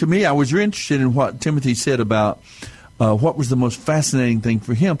fascinating thing to me, I was really interested in what Timothy said about what was the most fascinating thing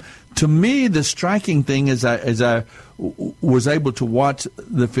for him. To me, the striking thing as I was able to watch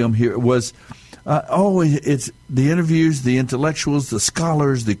the film here was It's the interviews, the intellectuals, the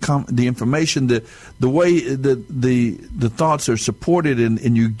scholars, the information, the way the thoughts are supported,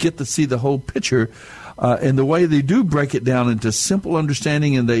 and you get to see the whole picture, and the way they do break it down into simple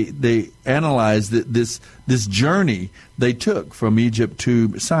understanding, and they analyze this journey they took from Egypt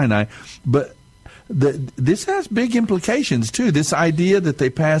to Sinai, but. This has big implications too. This idea that they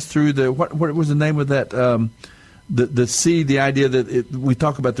passed through what was the name of that the sea? The idea that we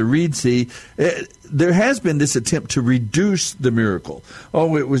talk about the Reed Sea. There has been this attempt to reduce the miracle.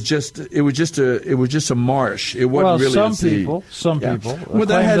 Oh, it was just a marsh. It wasn't really a sea. Some people. Well,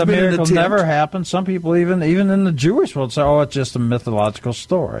 that has the been miracle an attempt. Never happened. Some people even in the Jewish world say, "Oh, it's just a mythological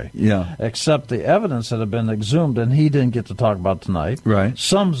story." Yeah. Except the evidence that had been exhumed, and he didn't get to talk about tonight. Right.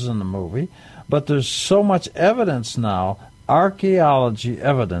 Some's in the movie. But there's so much evidence now, archaeology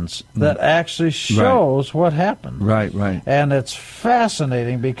evidence, that actually shows what happened. Right. And it's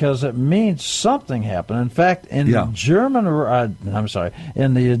fascinating because it means something happened. In fact, in the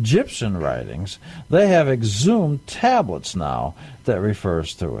in the Egyptian writings, they have exhumed tablets now that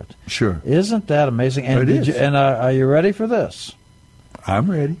refers to it. Sure. Isn't that amazing? And It is. Are you ready for this?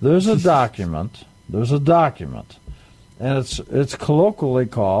 I'm ready. There's a document. And it's colloquially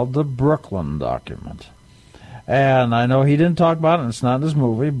called the Brooklyn document. And I know he didn't talk about it, and it's not in his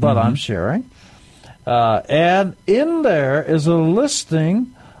movie, but I'm sharing. And in there is a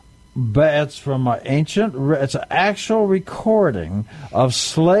listing, but it's from it's an actual recording of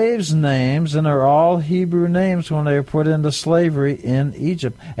slaves' names, and they're all Hebrew names when they were put into slavery in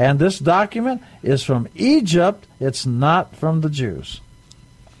Egypt. And this document is from Egypt. It's not from the Jews.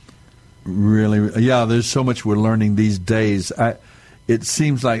 Really, yeah. There's so much we're learning these days. It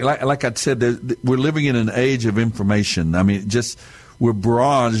seems like I said, we're living in an age of information. I mean, we're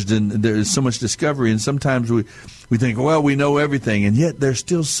barraged, and there's so much discovery. And sometimes we think, well, we know everything, and yet there's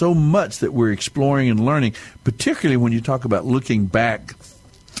still so much that we're exploring and learning. Particularly when you talk about looking back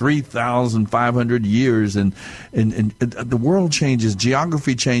 3,500 years, and the world changes,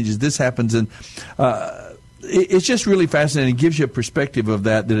 geography changes. This happens, and it's just really fascinating. It gives you a perspective of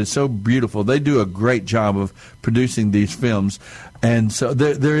that is so beautiful. They do a great job of producing these films. And so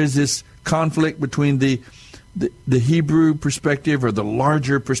there is this conflict between the Hebrew perspective, or the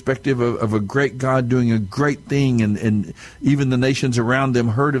larger perspective of a great God doing a great thing, and even the nations around them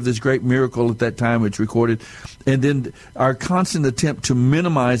heard of this great miracle at that time it's recorded, and then our constant attempt to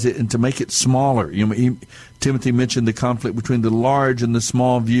minimize it and to make it smaller. Timothy mentioned the conflict between the large and the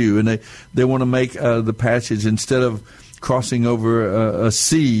small view, and they want to make the passage, instead of crossing over a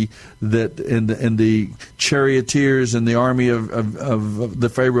sea, that and the charioteers and the army of the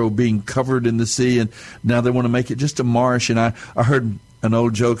Pharaoh being covered in the sea, and now they want to make it just a marsh. And I heard an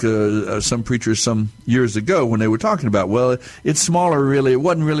old joke, some preachers some years ago, when they were talking about, well, it's smaller, really. It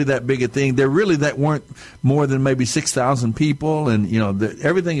wasn't really that big a thing. There really that weren't more than maybe 6,000 people, and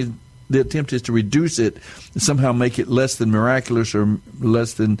everything is. The attempt is to reduce it, somehow make it less than miraculous or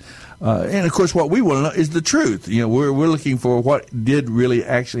less than, and of course, what we want to know is the truth. We're looking for what did really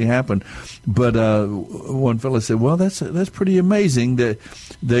actually happen. But one fellow said, "Well, that's pretty amazing that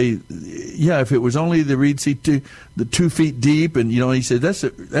if it was only the Reed Sea 2 feet deep, and he said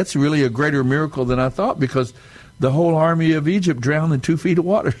that's really a greater miracle than I thought, because." The whole army of Egypt drowned in 2 feet of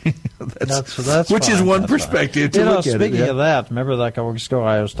water. that's which is one perspective to look at it. Speaking of that, remember like a week ago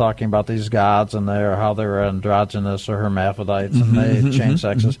I was talking about these gods and how they were androgynous or hermaphrodites, and they changed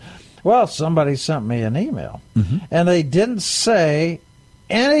sexes. Well, somebody sent me an email, and they didn't say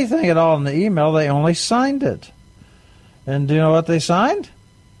anything at all in the email. They only signed it. And do you know what they signed?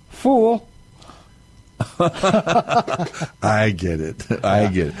 Fool. I get it.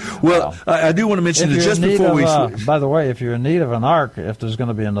 Well, I do want to mention that just before we... by the way, if you're in need of an ark, if there's going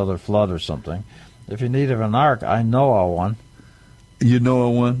to be another flood or something, if you're in need of an ark, I know of one. You know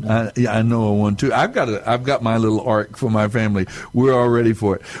of one? I know of one too. I've got my little ark for my family. We're all ready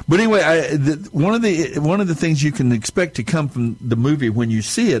for it. But anyway, one of the things you can expect to come from the movie when you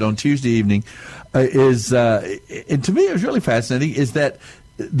see it on Tuesday evening is, and to me it was really fascinating, is that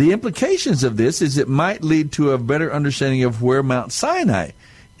the implications of this is it might lead to a better understanding of where Mount Sinai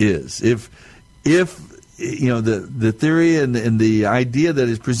is. If the theory and the idea that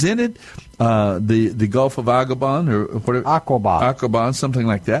is presented, the Gulf of Aqaba, or whatever, Aqaba, something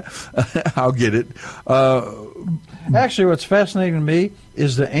like that. I'll get it. Actually, what's fascinating to me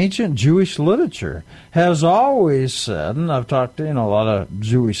is the ancient Jewish literature has always said, and I've talked to a lot of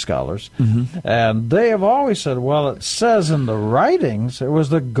Jewish scholars, and they have always said, well, it says in the writings it was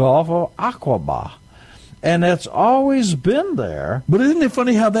the Gulf of Aqaba. And it's always been there. But isn't it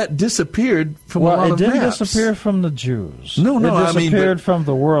funny how that disappeared from a lot of maps? Well, it didn't disappear from the Jews. No, it disappeared from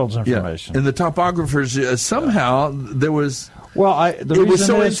the world's information. Yeah. And the topographers, somehow there was... Well, it was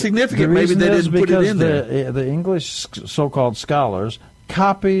so insignificant, maybe they didn't put it in there. The English so-called scholars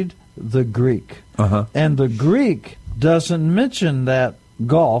copied the Greek. And the Greek doesn't mention that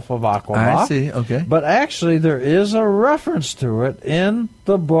Gulf of Aqaba. I see, okay. But actually there is a reference to it in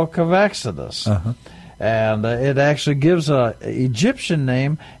the book of Exodus. And it actually gives a Egyptian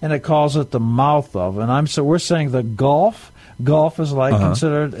name, and it calls it the mouth of. And we're saying the Gulf. Gulf is like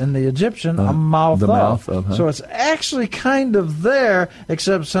considered in the Egyptian a mouth of. So it's actually kind of there,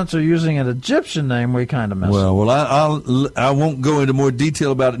 except since they're using an Egyptian name, we kind of mess up. Well, I won't go into more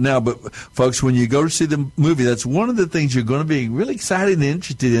detail about it now, but folks, when you go to see the movie, that's one of the things you're going to be really excited and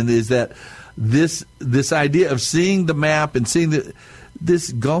interested in, is that this idea of seeing the map and seeing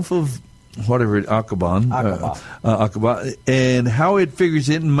this Gulf of whatever, Aqaba, and how it figures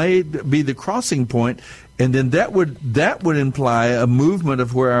it may be the crossing point, and then that would imply a movement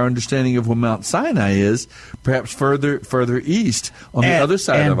of where our understanding of where Mount Sinai is, perhaps further east on the other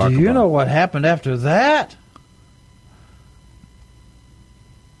side of Aqaba. And do you know what happened after that?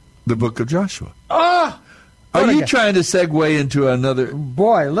 The book of Joshua. Are you trying to segue into another?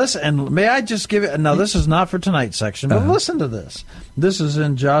 Boy, listen, and may I just give it... Now, this is not for tonight's section, but listen to this. This is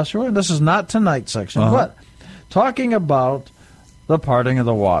in Joshua, and this is not tonight's section, but talking about the parting of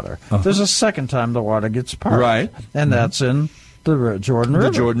the water. There's a second time the water gets parted. Right. And that's in the Jordan River.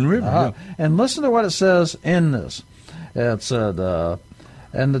 The Jordan River, yeah. And listen to what it says in this. It said...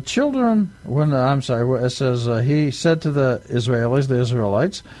 and the children... it says, he said to the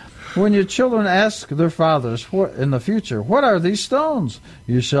Israelites... When your children ask their fathers in the future, what are these stones?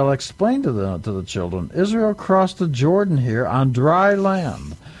 You shall explain to the children. Israel crossed the Jordan here on dry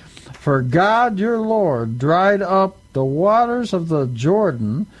land. For God your Lord dried up the waters of the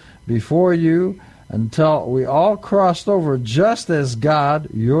Jordan before you until we all crossed over, just as God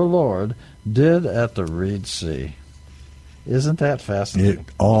your Lord did at the Reed Sea. Isn't that fascinating? It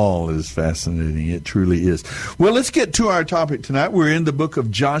all is fascinating. It truly is. Well, let's get to our topic tonight. We're in the book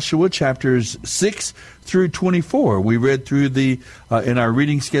of Joshua, chapters 6 through 24. We read through in our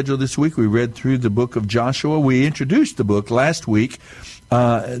reading schedule this week, we read through the book of Joshua. We introduced the book last week.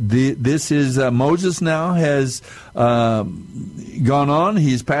 This is Moses now has gone on.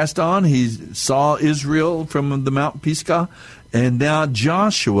 He's passed on. He saw Israel from the Mount Pisgah. And now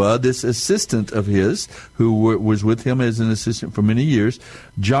Joshua, this assistant of his, who was with him as an assistant for many years,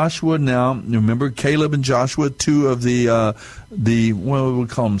 Joshua now, remember Caleb and Joshua, two of the well, we would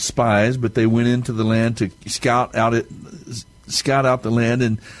call them spies, but they went into the land to scout out the land,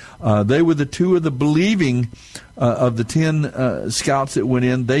 and they were the two of the believing of the 10 scouts that went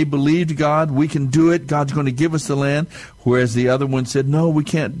in. They believed God. We can do it. God's going to give us the land. Whereas the other one said, no, we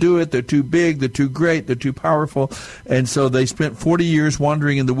can't do it. They're too big. They're too great. They're too powerful. And so they spent 40 years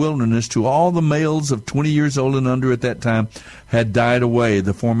wandering in the wilderness till all the males of 20 years old and under at that time had died away,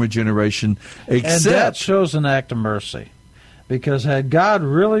 the former generation. And that shows an act of mercy. Because had God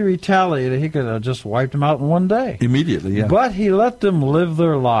really retaliated, he could have just wiped them out in one day. Immediately, yeah. But he let them live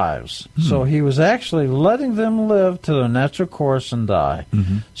their lives. So he was actually letting them live to their natural course and die.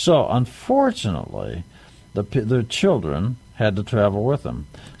 So, unfortunately, their children had to travel with them.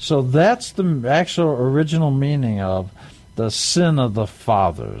 So that's the actual original meaning of the sin of the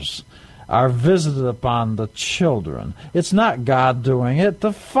fathers are visited upon the children. It's not God doing it.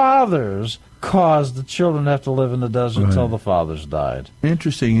 The fathers caused the children to have to live in the desert until the fathers died.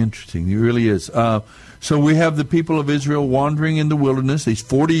 Interesting. It really is. So we have the people of Israel wandering in the wilderness, these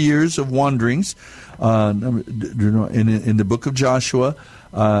 40 years of wanderings in the book of Joshua,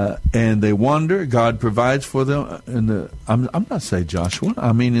 and they wander. God provides for them. I'm not saying Joshua.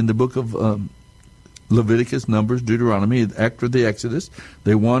 I mean in the book of Leviticus, Numbers, Deuteronomy, after the Exodus.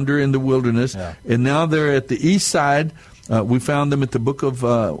 They wander in the wilderness, and now they're at the east side. We found them at the book of,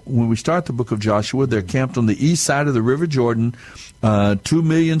 when we start the book of Joshua, they're camped on the east side of the River Jordan, 2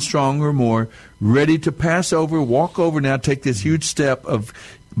 million strong or more, ready to pass over, walk over now, take this huge step of,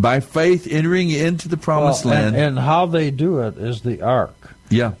 by faith, entering into the promised land. And how they do it is the ark.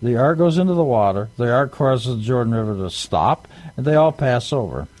 Yeah. The ark goes into the water, the ark crosses the Jordan River to stop, and they all pass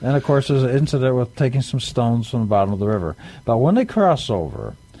over. And, of course, there's an incident with taking some stones from the bottom of the river. But when they cross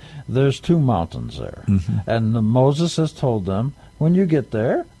over, there's 2 mountains there. And Moses has told them, when you get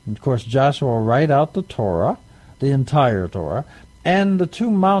there, of course, Joshua will write out the Torah, the entire Torah, And the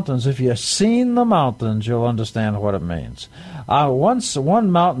two mountains, if you've seen the mountains, you'll understand what it means.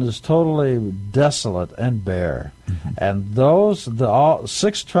 One mountain is totally desolate and bare. And all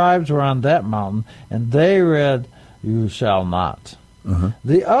 6 tribes were on that mountain, and they read, "You shall not."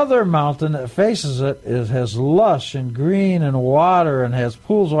 The other mountain that faces it has lush and green and water and has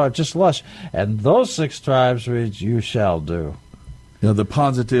pools of water, just lush. And those 6 tribes read, "You shall do." The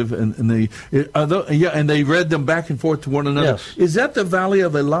positive and and they read them back and forth to one another. Yes. Is that the Valley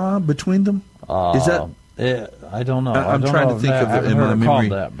of Elah between them? Is that? I don't know. I'm trying to think of it in my memory.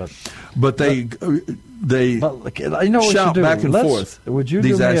 But they you know what shout you do? back and forth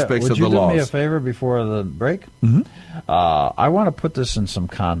these aspects of the laws. Would you do me a favor before the break? I want to put this in some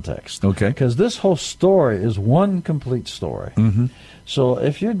context. Okay. Because this whole story is one complete story. So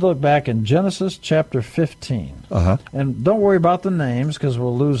if you'd look back in Genesis chapter 15, and don't worry about the names because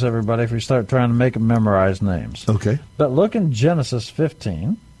we'll lose everybody if we start trying to make them memorize names. Okay. But look in Genesis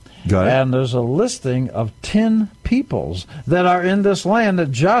 15. Got it. And there's a listing of 10 peoples that are in this land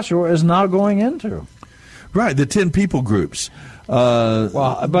that Joshua is now going into. Right, the 10 people groups. And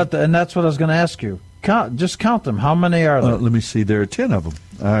that's what I was going to ask you. Just count them. How many are there? Let me see. There are 10 of them.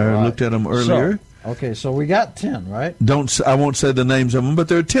 I looked at them earlier. So we got 10, right? I won't say the names of them, but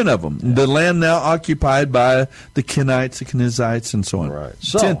there are 10 of them. Yeah. The land now occupied by the Kenites, the Kenizzites, and so on. Right.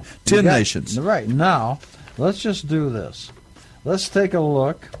 So 10 nations. Right. Now, let's just do this. Let's take a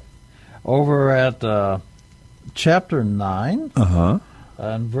look over at chapter 9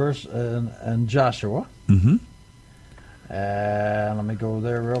 and verse and Joshua. And let me go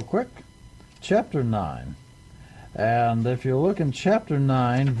there real quick. Chapter 9. And if you look in chapter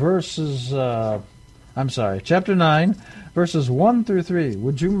 9, chapter 9, verses 1 through 3,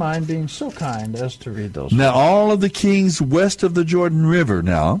 would you mind being so kind as to read those? Now, all of the kings west of the Jordan River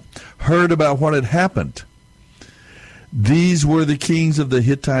now heard about what had happened. These were the kings of the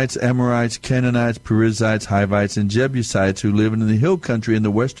Hittites, Amorites, Canaanites, Perizzites, Hivites, and Jebusites who lived in the hill country in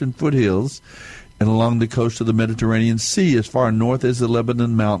the western foothills and along the coast of the Mediterranean Sea as far north as the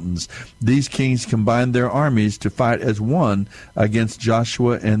Lebanon mountains. These kings combined their armies to fight as one against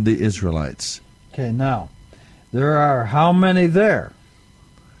Joshua and the Israelites. Okay, now, there are how many there?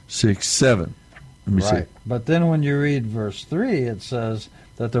 6, 7. Let me see. But then when you read verse 3, it says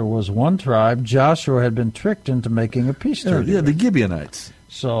that there was one tribe, Joshua had been tricked into making a peace treaty. Yeah, the Gibeonites.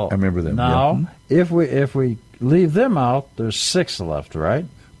 So I remember them. Now, if we leave them out, there's 6 left, right?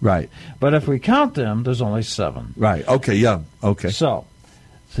 Right. But if we count them, there's only 7. Right. Okay, yeah. Okay. So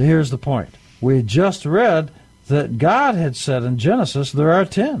here's the point. We just read that God had said in Genesis there are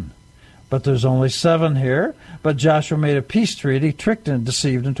 10. But there's only 7 here. But Joshua made a peace treaty, tricked and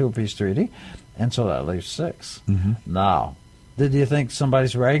deceived into a peace treaty, and so that leaves 6. Now, did you think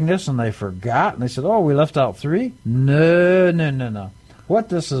somebody's writing this and they forgot and they said, we left out 3? No. What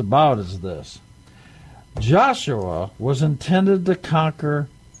this is about is this. Joshua was intended to conquer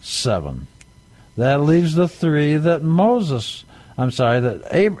 7. That leaves the 3 that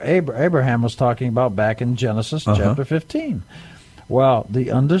Abraham was talking about back in Genesis chapter 15. Well,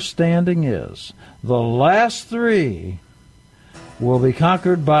 the understanding is the last 3 will be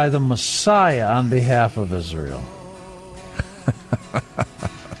conquered by the Messiah on behalf of Israel.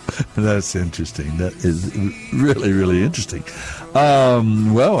 That's interesting. That is really, really interesting.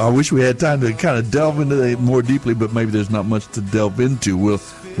 Well, I wish we had time to kind of delve into it more deeply, but maybe there's not much to delve into. We'll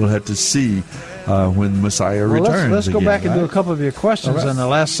have to see when Messiah returns. Let's go back and do a couple of your questions in the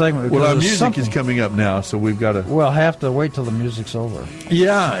last segment. Well, our music is coming up now, so we've got to... We'll have to wait till the music's over.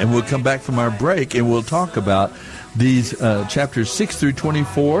 Yeah, and we'll come back from our break, and we'll talk about these chapters 6 through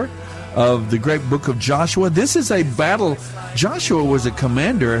 24 of the great book of Joshua. This is a battle. Joshua was a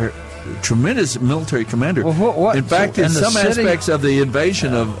commander, tremendous military commander. In fact, in some aspects of the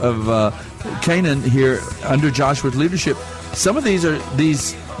invasion of Canaan here under Joshua's leadership, some of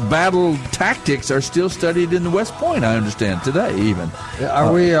these battle tactics are still studied in the West Point, I understand, today even.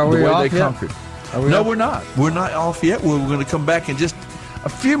 Are we off yet? No, we're not. We're not off yet. We're going to come back in just a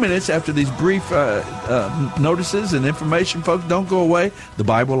few minutes after these brief notices and information. Folks, don't go away. The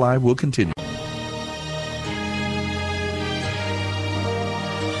Bible Live will continue.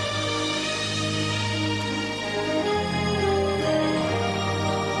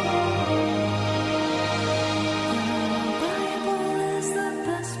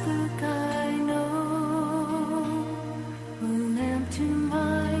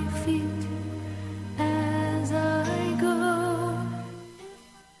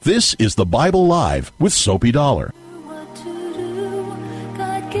 This is the Bible Live with Soapy Dollar.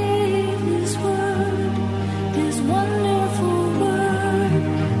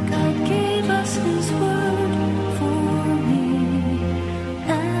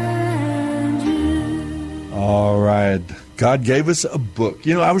 glad God gave us a book.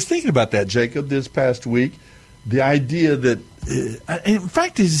 You know, I was thinking about that, Jacob, this past week. The idea that, in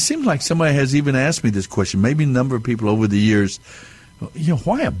fact, it seems like somebody has even asked me this question, maybe a number of people over the years, you know,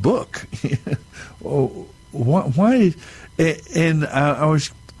 why a book? Why? And I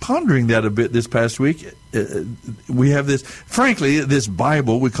was pondering that a bit this past week. We have this, frankly, this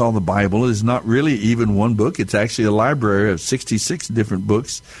Bible we call the Bible is not really even one book. It's actually a library of 66 different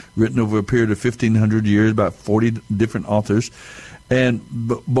books written over a period of 1,500 years, about 40 different authors.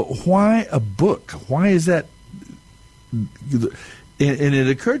 But why a book? Why is that? And it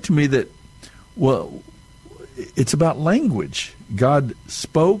occurred to me that, well, it's about language. God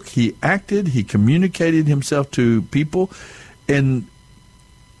spoke, He acted, He communicated Himself to people, and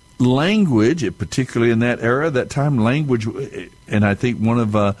language, particularly in that era, that time, language, and I think one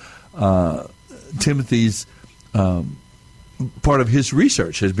of Timothy's part of his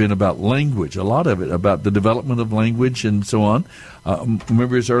research has been about language, a lot of it, about the development of language and so on.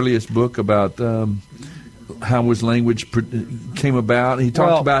 Remember his earliest book about how was language came about? He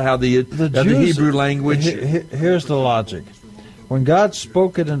talked about how the Hebrew language... Here's the logic. When God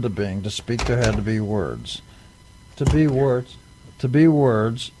spoke it into being, to speak there had to be words. To be words,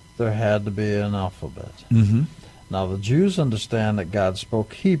 there had to be an alphabet. Mm-hmm. Now, the Jews understand that God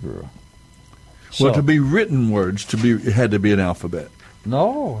spoke Hebrew. Well, to be written words, it had to be an alphabet.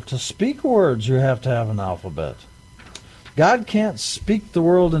 No, to speak words, you have to have an alphabet. God can't speak the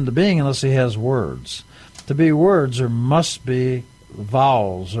world into being unless He has words. To be words, there must be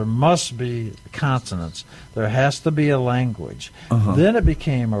vowels, there must be consonants. There has to be a language. Uh-huh. Then it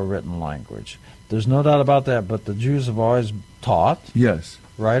became a written language. There's no doubt about that, but the Jews have always taught, yes,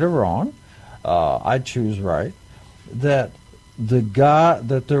 right or wrong, I choose right, that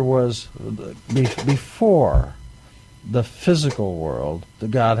there was, before the physical world, the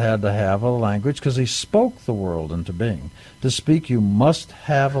God had to have a language because He spoke the world into being. To speak, you must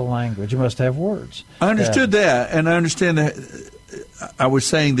have a language. You must have words. I understood that, and I understand that. I was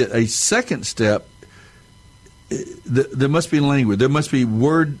saying that a second step, there must be language. There must be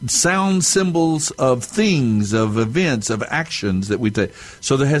sound symbols of things, of events, of actions that we take.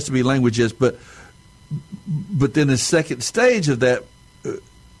 So there has to be language, yes, but then the second stage of that,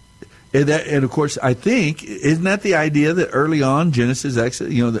 and of course, I think, isn't that the idea that early on, Genesis,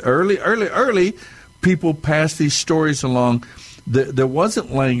 Exodus, the early people passed these stories along. There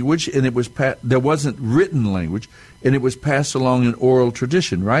wasn't language, and there wasn't written language, and it was passed along in oral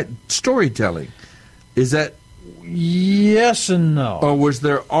tradition, right? Storytelling. Is that? Yes and no. Or was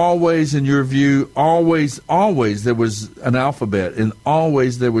there always, in your view, always there was an alphabet, and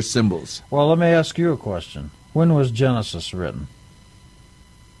always there were symbols? Well, let me ask you a question. When was Genesis written?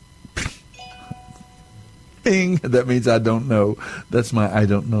 Bing. That means I don't know. That's my I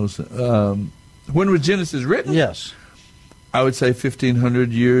don't know. When was Genesis written? Yes. I would say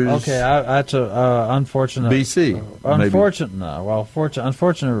 1,500 years. Okay, that's unfortunate. BC. Unfortunate. No, well,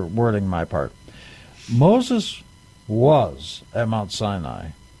 unfortunate wording my part. Moses was at Mount Sinai.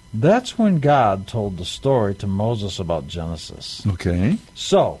 That's when God told the story to Moses about Genesis. Okay.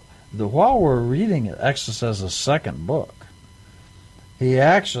 So, while we're reading it, Exodus as a second book, he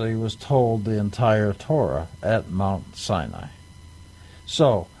actually was told the entire Torah at Mount Sinai.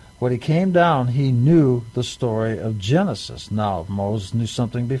 So, when he came down, he knew the story of Genesis. Now, if Moses knew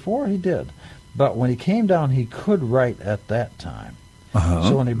something before, he did. But when he came down, he could write at that time.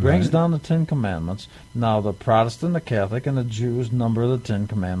 So when he brings down the Ten Commandments, now the Protestant, the Catholic, and the Jews number the Ten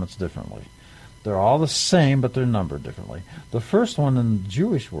Commandments differently. They're all the same, but they're numbered differently. The first one in the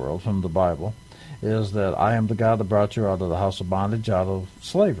Jewish world from the Bible is that I am the God that brought you out of the house of bondage, out of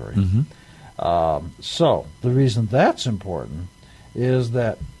slavery. Mm-hmm. So the reason that's important is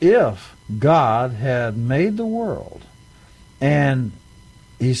that if God had made the world and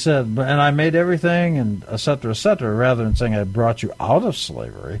He said, and I made everything, and et cetera, rather than saying I brought you out of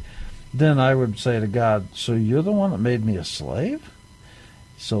slavery, then I would say to God, so you're the one that made me a slave?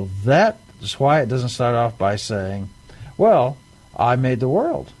 So that is why it doesn't start off by saying, well, I made the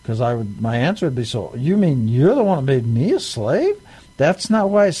world. Because my answer would be, so you mean you're the one that made me a slave? That's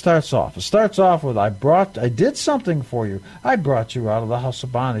not why it starts off. It starts off with, I did something for you. I brought you out of the house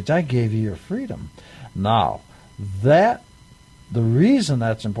of bondage. I gave you your freedom. Now, the reason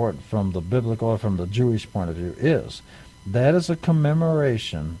that's important from the biblical or from the Jewish point of view is that is a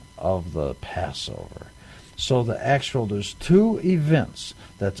commemoration of the Passover. So there's two events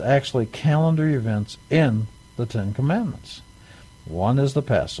that's actually calendar events in the Ten Commandments. One is the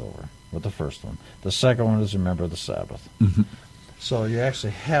Passover, with the first one. The second one is remember the Sabbath. Mm-hmm. So you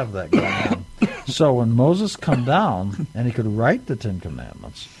actually have that going on. So when Moses come down and he could write the Ten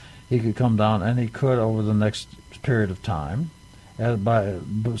Commandments, he could come down, and he could over the next period of time,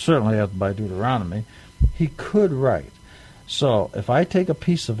 certainly by Deuteronomy, he could write. So if I take a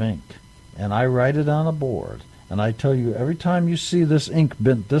piece of ink and I write it on a board, and I tell you every time you see this ink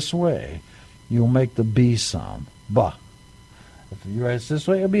bent this way, you'll make the B sound, ba. If you write it this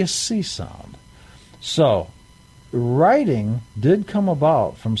way, it'll be a C sound. So writing did come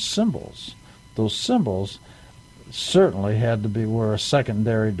about from symbols. Those symbols certainly were a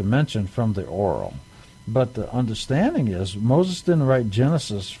secondary dimension from the oral. But the understanding is Moses didn't write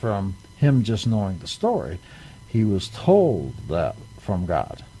Genesis from him just knowing the story. He was told that from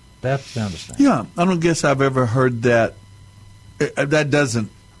God. That's the understanding. Yeah, I don't guess I've ever heard that. That doesn't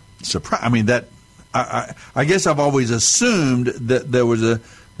surprise. I mean, that I guess I've always assumed that there was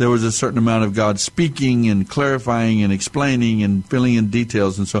a certain amount of God speaking and clarifying and explaining and filling in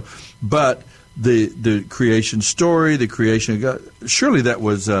details and so. But the creation story, the creation of God, surely that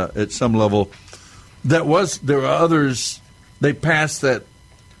was at some level. There were others. They passed that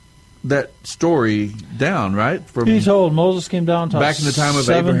story down, right? He told Moses came down to back in the time of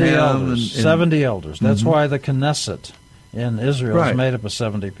 70 Abraham. Elders, 70 elders. That's why the Knesset in Israel is made up of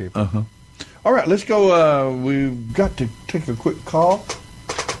 70 people. Uh-huh. All right, let's go. We've got to take a quick call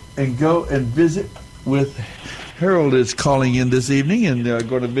and go and visit with Harold is calling in this evening and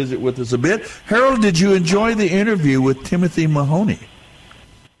going to visit with us a bit. Harold, did you enjoy the interview with Timothy Mahoney?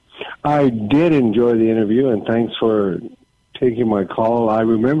 I did enjoy the interview, and thanks for taking my call. I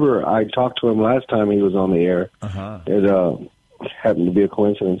remember I talked to him last time he was on the air. Uh-huh. It happened to be a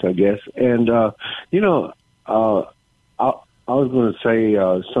coincidence, I guess. And, I was going to say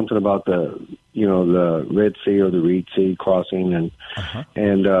something about the Red Sea or the Reed Sea crossing, and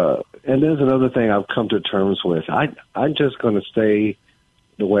there's another thing I've come to terms with. I'm just going to stay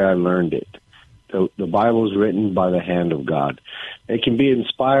the way I learned it. The Bible is written by the hand of God. It can be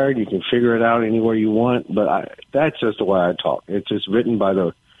inspired. You can figure it out anywhere you want, but that's just the way I talk. It's just written by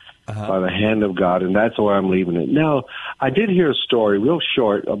the hand of God, and that's where I'm leaving it. Now, I did hear a story, real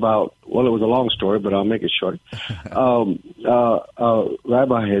short, about, well, it was a long story, but I'll make it short.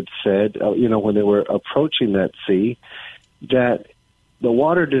 Rabbi had said, when they were approaching that sea, that the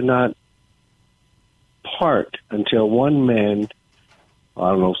water did not part until one man,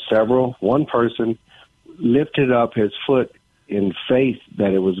 one person lifted up his foot in faith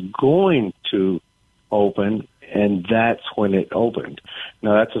that it was going to open, and that's when it opened.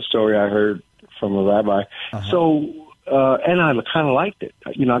 Now, that's a story I heard from a rabbi. So, and I kind of liked it.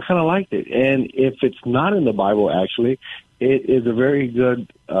 I kind of liked it. And if it's not in the Bible, actually, it is a very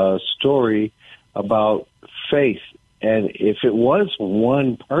good story about faith. And if it was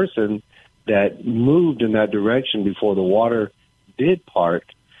one person that moved in that direction before the water did part,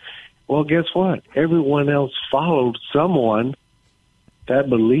 well, guess what? Everyone else followed someone that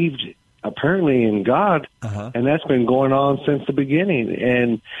believed apparently in God, and that's been going on since the beginning.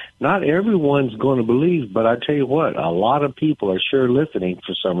 And not everyone's going to believe, but I tell you what, a lot of people are sure listening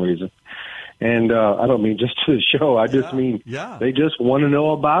for some reason. And I don't mean just to the show. I just mean they just want to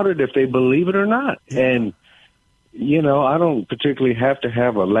know about it, if they believe it or not. Yeah. And, I don't particularly have to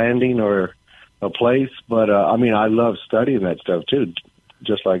have a landing or a place, but, I love studying that stuff, too,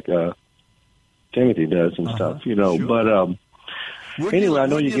 just like Timothy does and stuff, Sure. But anyway, I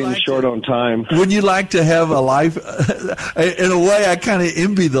know you're getting short on time. Wouldn't you like to have a life? In a way, I kind of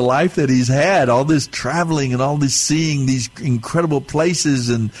envy the life that he's had, all this traveling and all this seeing these incredible places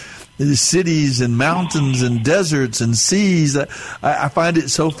and these cities and mountains and deserts and seas. I find it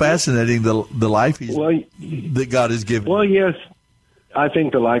so fascinating, the life that God has given. Well, yes, I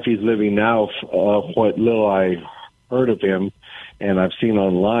think the life he's living now, what little I heard of him and I've seen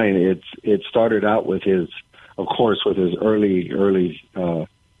online, it started out with his early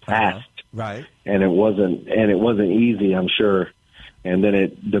past, right? And it wasn't easy, I'm sure. And then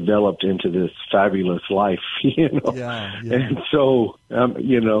it developed into this fabulous life, Yeah. And so,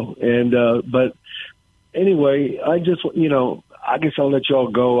 but anyway, I just, I guess I'll let y'all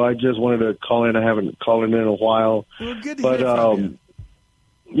go. I just wanted to call in. I haven't called in a while. Well, good to hear from you.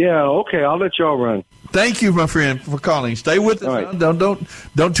 Yeah, okay, I'll let y'all run. Thank you, my friend, for calling. Stay with us. Right.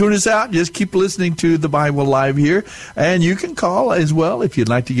 Don't tune us out. Just keep listening to the Bible Live here. And you can call as well if you'd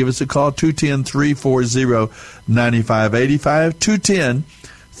like to give us a call, 210-340-9585,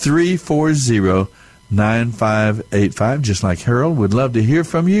 210-340-9585. 9585. Just like Harold, would love to hear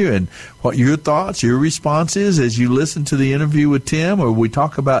from you and what your thoughts, your responses as you listen to the interview with Tim, or we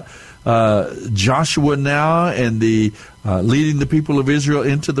talk about Joshua now and the leading the people of Israel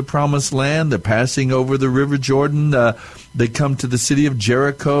into the promised land, the passing over the River Jordan. They come to the city of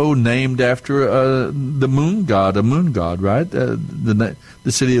Jericho, named after the moon god, right? The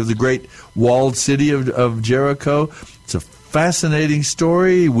city of the great walled city of Jericho. It's a fascinating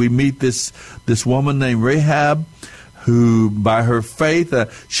story. We meet this woman named Rahab, who by her faith,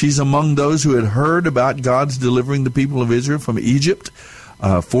 she's among those who had heard about God's delivering the people of Israel from Egypt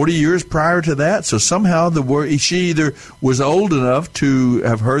 40 years prior to that. So somehow she either was old enough to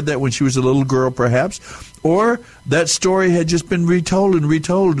have heard that when she was a little girl perhaps, or that story had just been retold and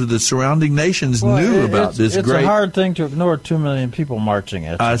retold. The surrounding nations knew about this it's great... It's a hard thing to ignore 2 million people marching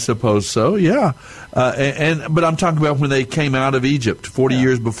at you. I suppose so, yeah. But I'm talking about when they came out of Egypt 40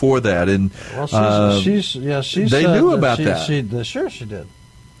 years before that. And she they knew about that. Sure she did.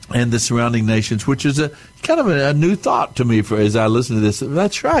 And the surrounding nations, which is a kind of a new thought to me as I listen to this.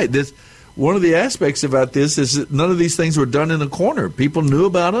 That's right. One of the aspects about this is that none of these things were done in a corner. People knew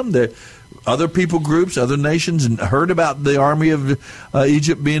about them. Other people groups, other nations, and heard about the army of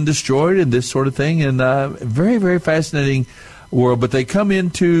Egypt being destroyed and this sort of thing. And very, very fascinating world. But they come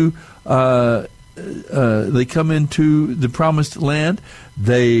into the promised land.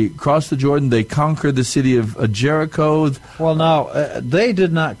 They cross the Jordan. They conquer the city of Jericho. Well, now, they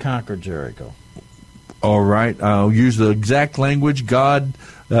did not conquer Jericho. All right. I'll use the exact language. God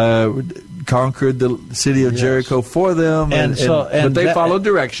conquered the city of Jericho for them. But they followed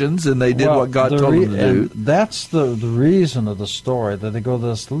directions, and they did what God told them to do. That's the reason of the story, that they go to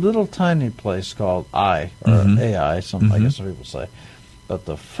this little tiny place called Ai, or Ai, I guess some people say. But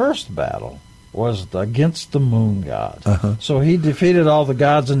the first battle was against the moon god. So he defeated all the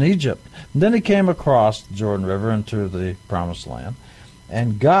gods in Egypt. And then he came across the Jordan River into the promised land,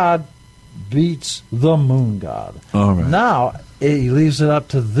 and God beats the moon god. All right. Now he leaves it up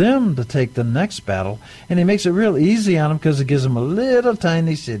to them to take the next battle, and he makes it real easy on them because it gives them a little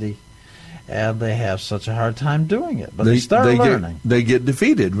tiny city, and they have such a hard time doing it. But they start learning. They get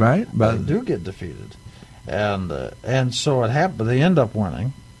defeated, right? They do get defeated, and so it happened. They end up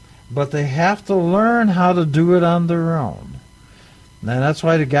winning. But they have to learn how to do it on their own. And that's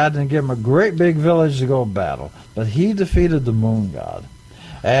why God didn't give them a great big village to go battle. But he defeated the moon god.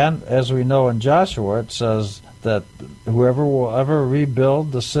 And as we know in Joshua, it says that whoever will ever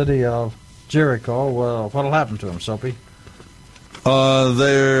rebuild the city of Jericho, what'll happen to them, Soapy?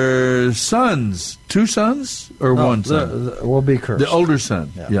 Their sons. 2 sons or one son? Will be cursed. The older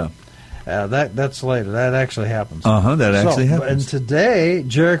son, yeah. That's later. That actually happens. That actually happens. And today,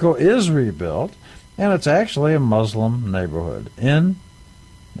 Jericho is rebuilt, and it's actually a Muslim neighborhood in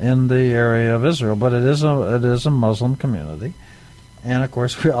the area of Israel. But it is a Muslim community, and of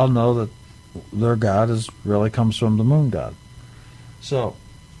course, we all know that their god really comes from the moon god. So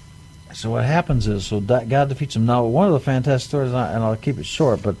what happens is, that God defeats them. Now, one of the fantastic stories, and I'll keep it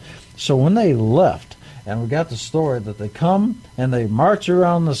short, but so when they left, and we got the story that they come and they march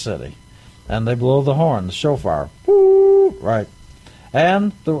around the city. And they blow the horn, the shofar. Woo! Right.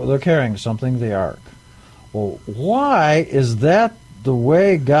 And they're carrying something, the ark. Well, why is that the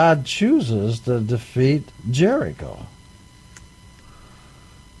way God chooses to defeat Jericho?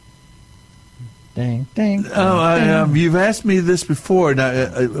 Ding, ding, ding. You've asked me this before,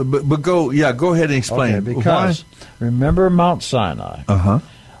 now, but go ahead and explain. Okay, because remember Mount Sinai.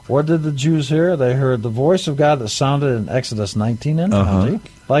 What did the Jews hear? They heard the voice of God that sounded in Exodus 19 and 20,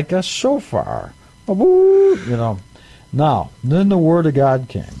 like a shofar. Now, then the word of God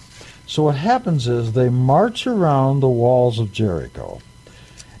came. So what happens is they march around the walls of Jericho.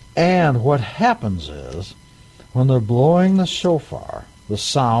 And what happens is, when they're blowing the shofar, the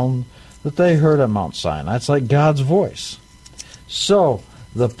sound that they heard at Mount Sinai, it's like God's voice. So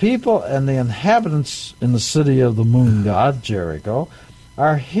the people and the inhabitants in the city of the moon god, Jericho,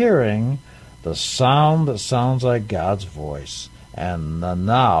 are hearing the sound that sounds like God's voice. And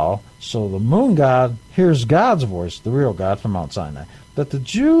now, so the moon god hears God's voice, the real God from Mount Sinai. But the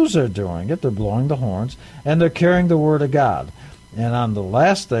Jews are doing it. They're blowing the horns, and they're carrying the word of God. And on the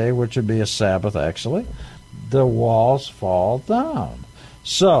last day, which would be a Sabbath actually, the walls fall down.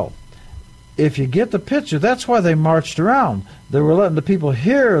 So, if you get the picture, that's why they marched around. They were letting the people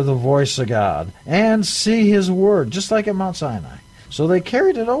hear the voice of God and see his word, just like at Mount Sinai. So they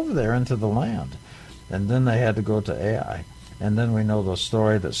carried it over there into the land. And then they had to go to Ai. And then we know the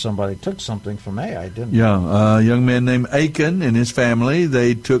story that somebody took something from Ai, didn't they? Yeah, a young man named Achan and his family,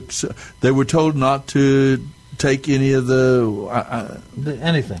 they were told not to take any of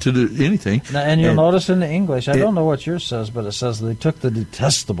anything to do anything. Now, and you'll notice in the English, I don't know what yours says, but it says they took the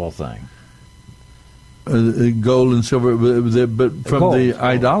detestable thing. Gold and silver, but from gold, the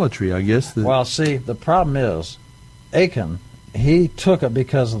idolatry, I guess. Well, see, the problem is, Achan, he took it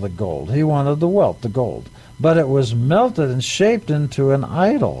because of the gold. He wanted the wealth, the gold. But it was melted and shaped into an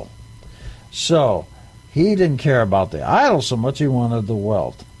idol. So, he didn't care about the idol so much, he wanted the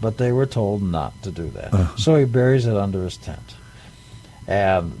wealth. But they were told not to do that. So he buries it under his tent.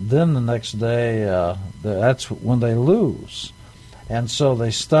 And then the next day, that's when they lose. And so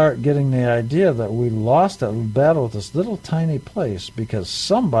they start getting the idea that we lost that battle with this little tiny place because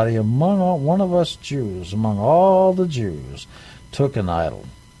somebody one of us Jews, among all the Jews, took an idol.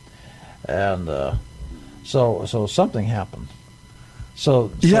 And so something happened.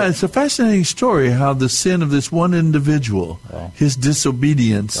 So yeah, it's a fascinating story how the sin of this one individual, his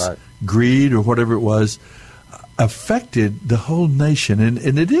disobedience, greed, or whatever it was, affected the whole nation.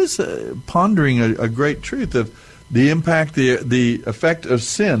 And it is pondering a great truth of the impact, the effect of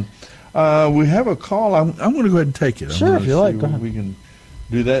sin. We have a call. I'm going to go ahead and take it. Sure, if you like. Go ahead. We can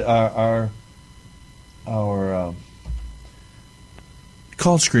do that. Our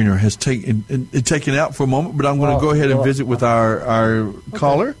call screener has taken out for a moment, but I'm going to go ahead and visit with our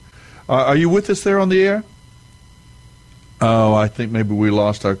caller. Are you with us there on the air? Oh, I think maybe we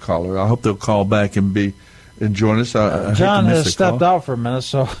lost our caller. I hope they'll call back and join us. John has stepped out for a minute,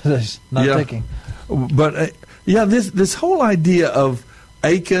 so he's not thinking. But this whole idea of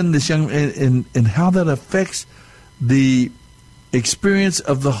Achan, this young, and how that affects the experience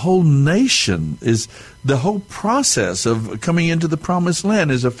of the whole nation, is the whole process of coming into the promised land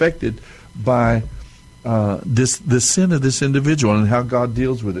is affected by the sin of this individual and how God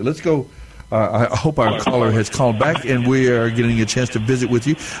deals with it. Let's go. I hope our caller has called back and we are getting a chance to visit with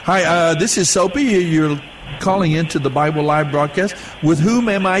you. Hi, this is Soapy. You're calling into the Bible Live broadcast. With whom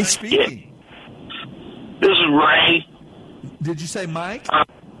am I speaking? This is Ray. Did you say Mike?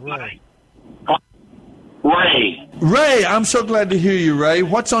 Ray. Ray. Ray, I'm so glad to hear you, Ray.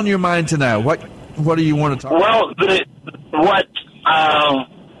 What's on your mind tonight? What do you want to talk about? Well, what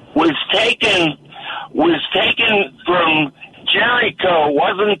was taken from Jericho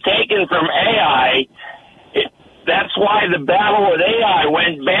wasn't taken from Ai. That's why the battle with Ai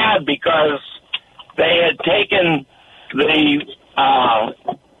went bad, because they had taken the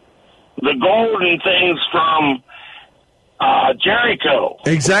golden things from Jericho.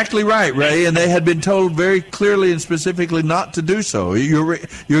 Exactly right, Ray, and they had been told very clearly and specifically not to do so. You're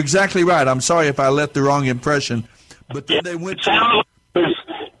exactly right. I'm sorry if I left the wrong impression, but then they went.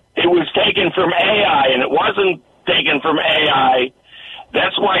 It was taken from Ai, and it wasn't taken from Ai.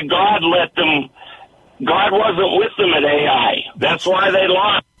 That's why God let them. God wasn't with them at Ai. That's why they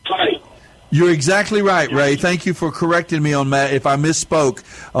lost. You're exactly right, Ray. Thank you for correcting me on that. If I misspoke,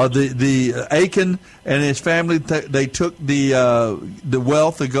 the Achan and his family they took the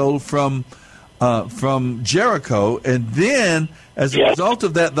wealth, the gold from Jericho, and then as a result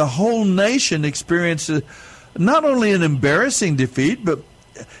of that, the whole nation experienced not only an embarrassing defeat, but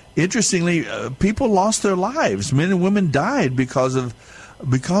interestingly, people lost their lives. Men and women died because of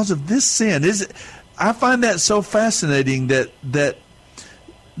this sin. I find that so fascinating that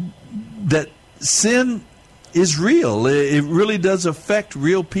sin is real. It really does affect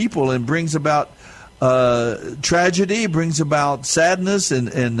real people and brings about tragedy, brings about sadness,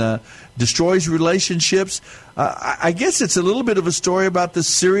 and destroys relationships. I guess it's a little bit of a story about the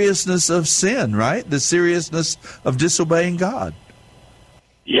seriousness of sin, right? The seriousness of disobeying God.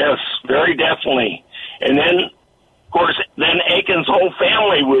 Yes, very definitely. And then, of course, Achan's whole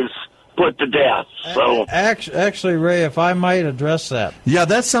family was put to death. So actually, Ray, if I might address that. Yeah,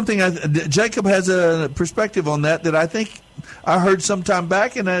 that's something Jacob has a perspective on that I think I heard some time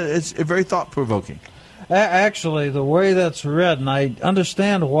back, and it's very thought-provoking. Actually, the way that's read, and I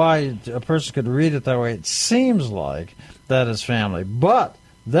understand why a person could read it that way, it seems like that is family. But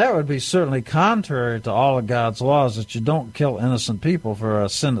that would be certainly contrary to all of God's laws, that you don't kill innocent people for a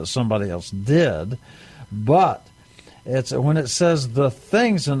sin that somebody else did. But it's when it says the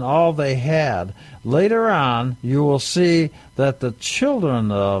things and all they had, later on you will see that the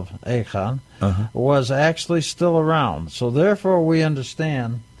children of Achan was actually still around. So therefore we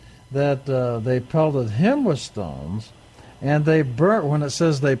understand that they pelted him with stones, and they burnt. When it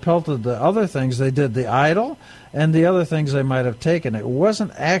says they pelted the other things, they did the idol and the other things they might have taken. It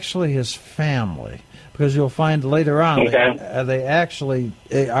wasn't actually his family, because you'll find later on they actually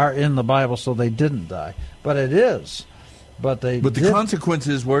are in the Bible, so they didn't die. But it is. But the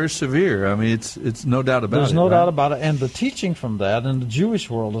consequences were severe. I mean, it's no doubt about it. There's no doubt about it. And the teaching from that in the Jewish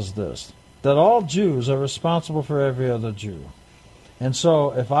world is this: that all Jews are responsible for every other Jew. And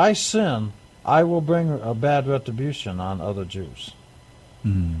so if I sin, I will bring a bad retribution on other Jews.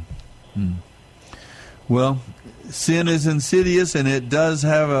 Well, sin is insidious, and it does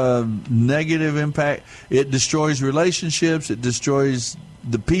have a negative impact. It destroys relationships. It destroys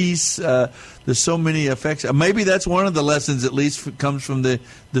the peace. There's so many effects. Maybe that's one of the lessons, at least, comes from the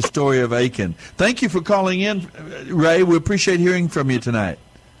story of Achan. Thank you for calling in, Ray. We appreciate hearing from you tonight.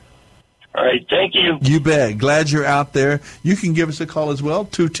 All right, thank you. You bet. Glad you're out there. You can give us a call as well,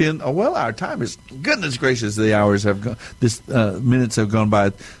 210. Oh, well, our time is, goodness gracious, the hours have gone, minutes have gone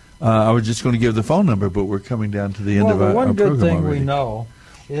by. I was just going to give the phone number, but we're coming down to the end of our program. One good thing already. we know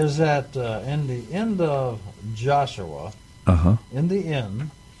is that in the end of Joshua, in the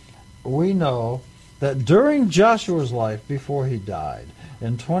end, we know that during Joshua's life, before he died,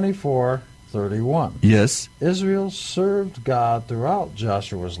 in 24:31, yes, Israel served God throughout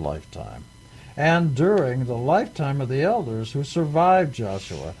Joshua's lifetime and during the lifetime of the elders who survived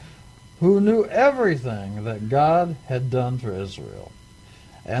Joshua, who knew everything that God had done for Israel.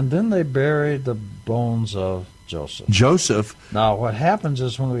 And then they buried the bones of Joseph. Now, what happens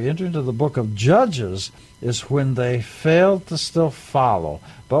is when we enter into the book of Judges is when they failed to still follow.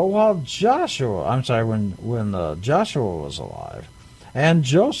 But while when Joshua was alive, and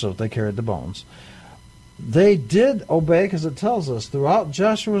Joseph, they carried the bones, they did obey, because it tells us throughout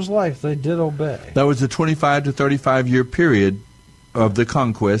Joshua's life they did obey. That was a 25 to 35 year period of the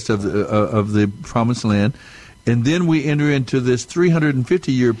conquest of the Promised Land. And then we enter into this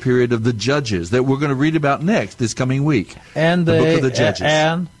 350-year period of the Judges that we're going to read about next this coming week. And the book of the Judges.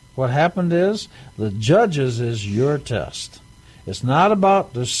 And what happened is the Judges is your test. It's not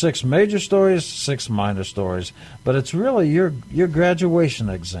about there's 6 major stories, 6 minor stories, but it's really your graduation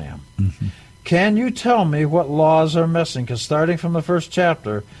exam. Can you tell me what laws are missing? Because starting from the first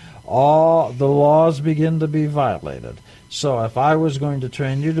chapter, all the laws begin to be violated. So if I was going to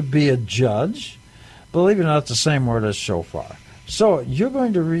train you to be a judge, believe it or not, it's the same word as shofar. So you're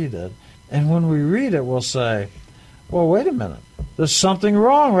going to read it, and when we read it, we'll say, well, wait a minute. There's something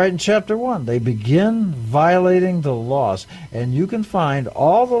wrong right in chapter 1. They begin violating the laws, and you can find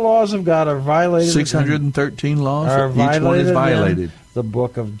all the laws of God are violated. 613 laws, each one is violated. In the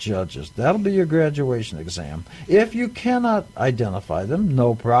book of Judges. That'll be your graduation exam. If you cannot identify them,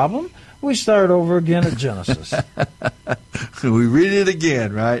 no problem. We start over again at Genesis. We read it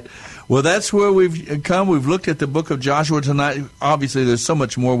again, right? Well, that's where we've come. We've looked at the book of Joshua tonight. Obviously, there's so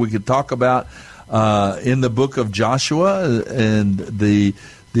much more we could talk about in the book of Joshua and the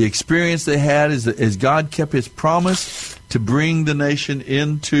experience they had as God kept His promise to bring the nation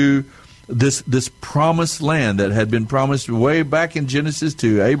into this promised land that had been promised way back in Genesis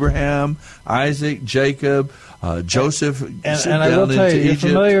to Abraham, Isaac, Jacob, Joseph. And I will tell you, you're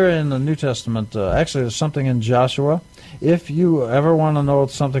familiar in the New Testament. Actually, there's something in Joshua. If you ever want to know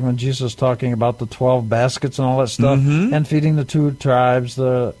something when Jesus is talking about the 12 baskets and all that stuff and feeding the 2 tribes,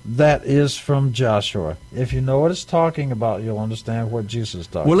 that is from Joshua. If you know what it's talking about, you'll understand what Jesus is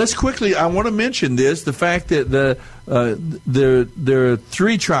talking about. Well, let's quickly, I want to mention this, the fact that there are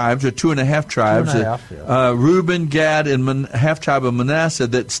 3 tribes, or 2.5 tribes, Reuben, Gad, and half tribe of Manasseh,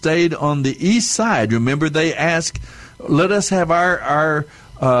 that stayed on the east side. Remember, they asked, let us have our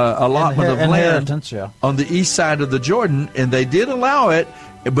allotment of land on the east side of the Jordan, and they did allow it,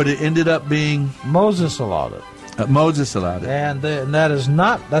 but it ended up being Moses allowed it. Moses allowed it, and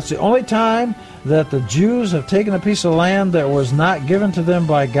that's the only time that the Jews have taken a piece of land that was not given to them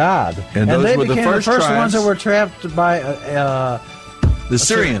by God, and those they were became the first ones that were trapped by the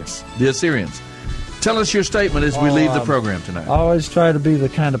Assyrians. The Assyrians. Tell us your statement as we leave the program tonight. Always try to be the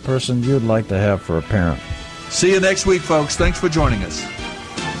kind of person you'd like to have for a parent. See you next week, folks. Thanks for joining us.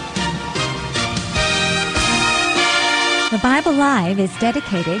 The Bible Live is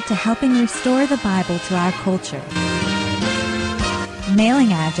dedicated to helping restore the Bible to our culture.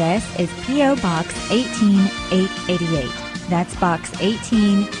 Mailing address is P.O. Box 18888. That's Box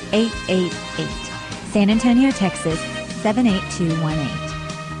 18888. San Antonio, Texas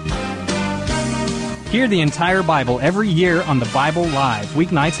 78218. Hear the entire Bible every year on the Bible Live,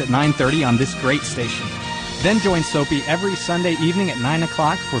 weeknights at 9:30 on this great station. Then join SOAPY every Sunday evening at 9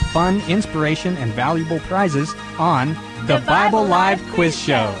 o'clock for fun, inspiration, and valuable prizes on The Bible Live Quiz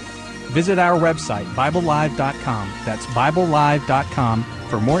Show. Visit our website, BibleLive.com. That's BibleLive.com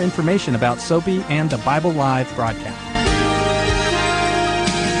for more information about SOAPY and the Bible Live broadcast.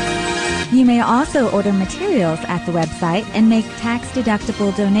 You may also order materials at the website and make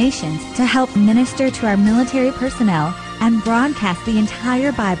tax-deductible donations to help minister to our military personnel and broadcast the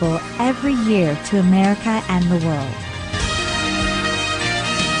entire Bible every year to America and the world.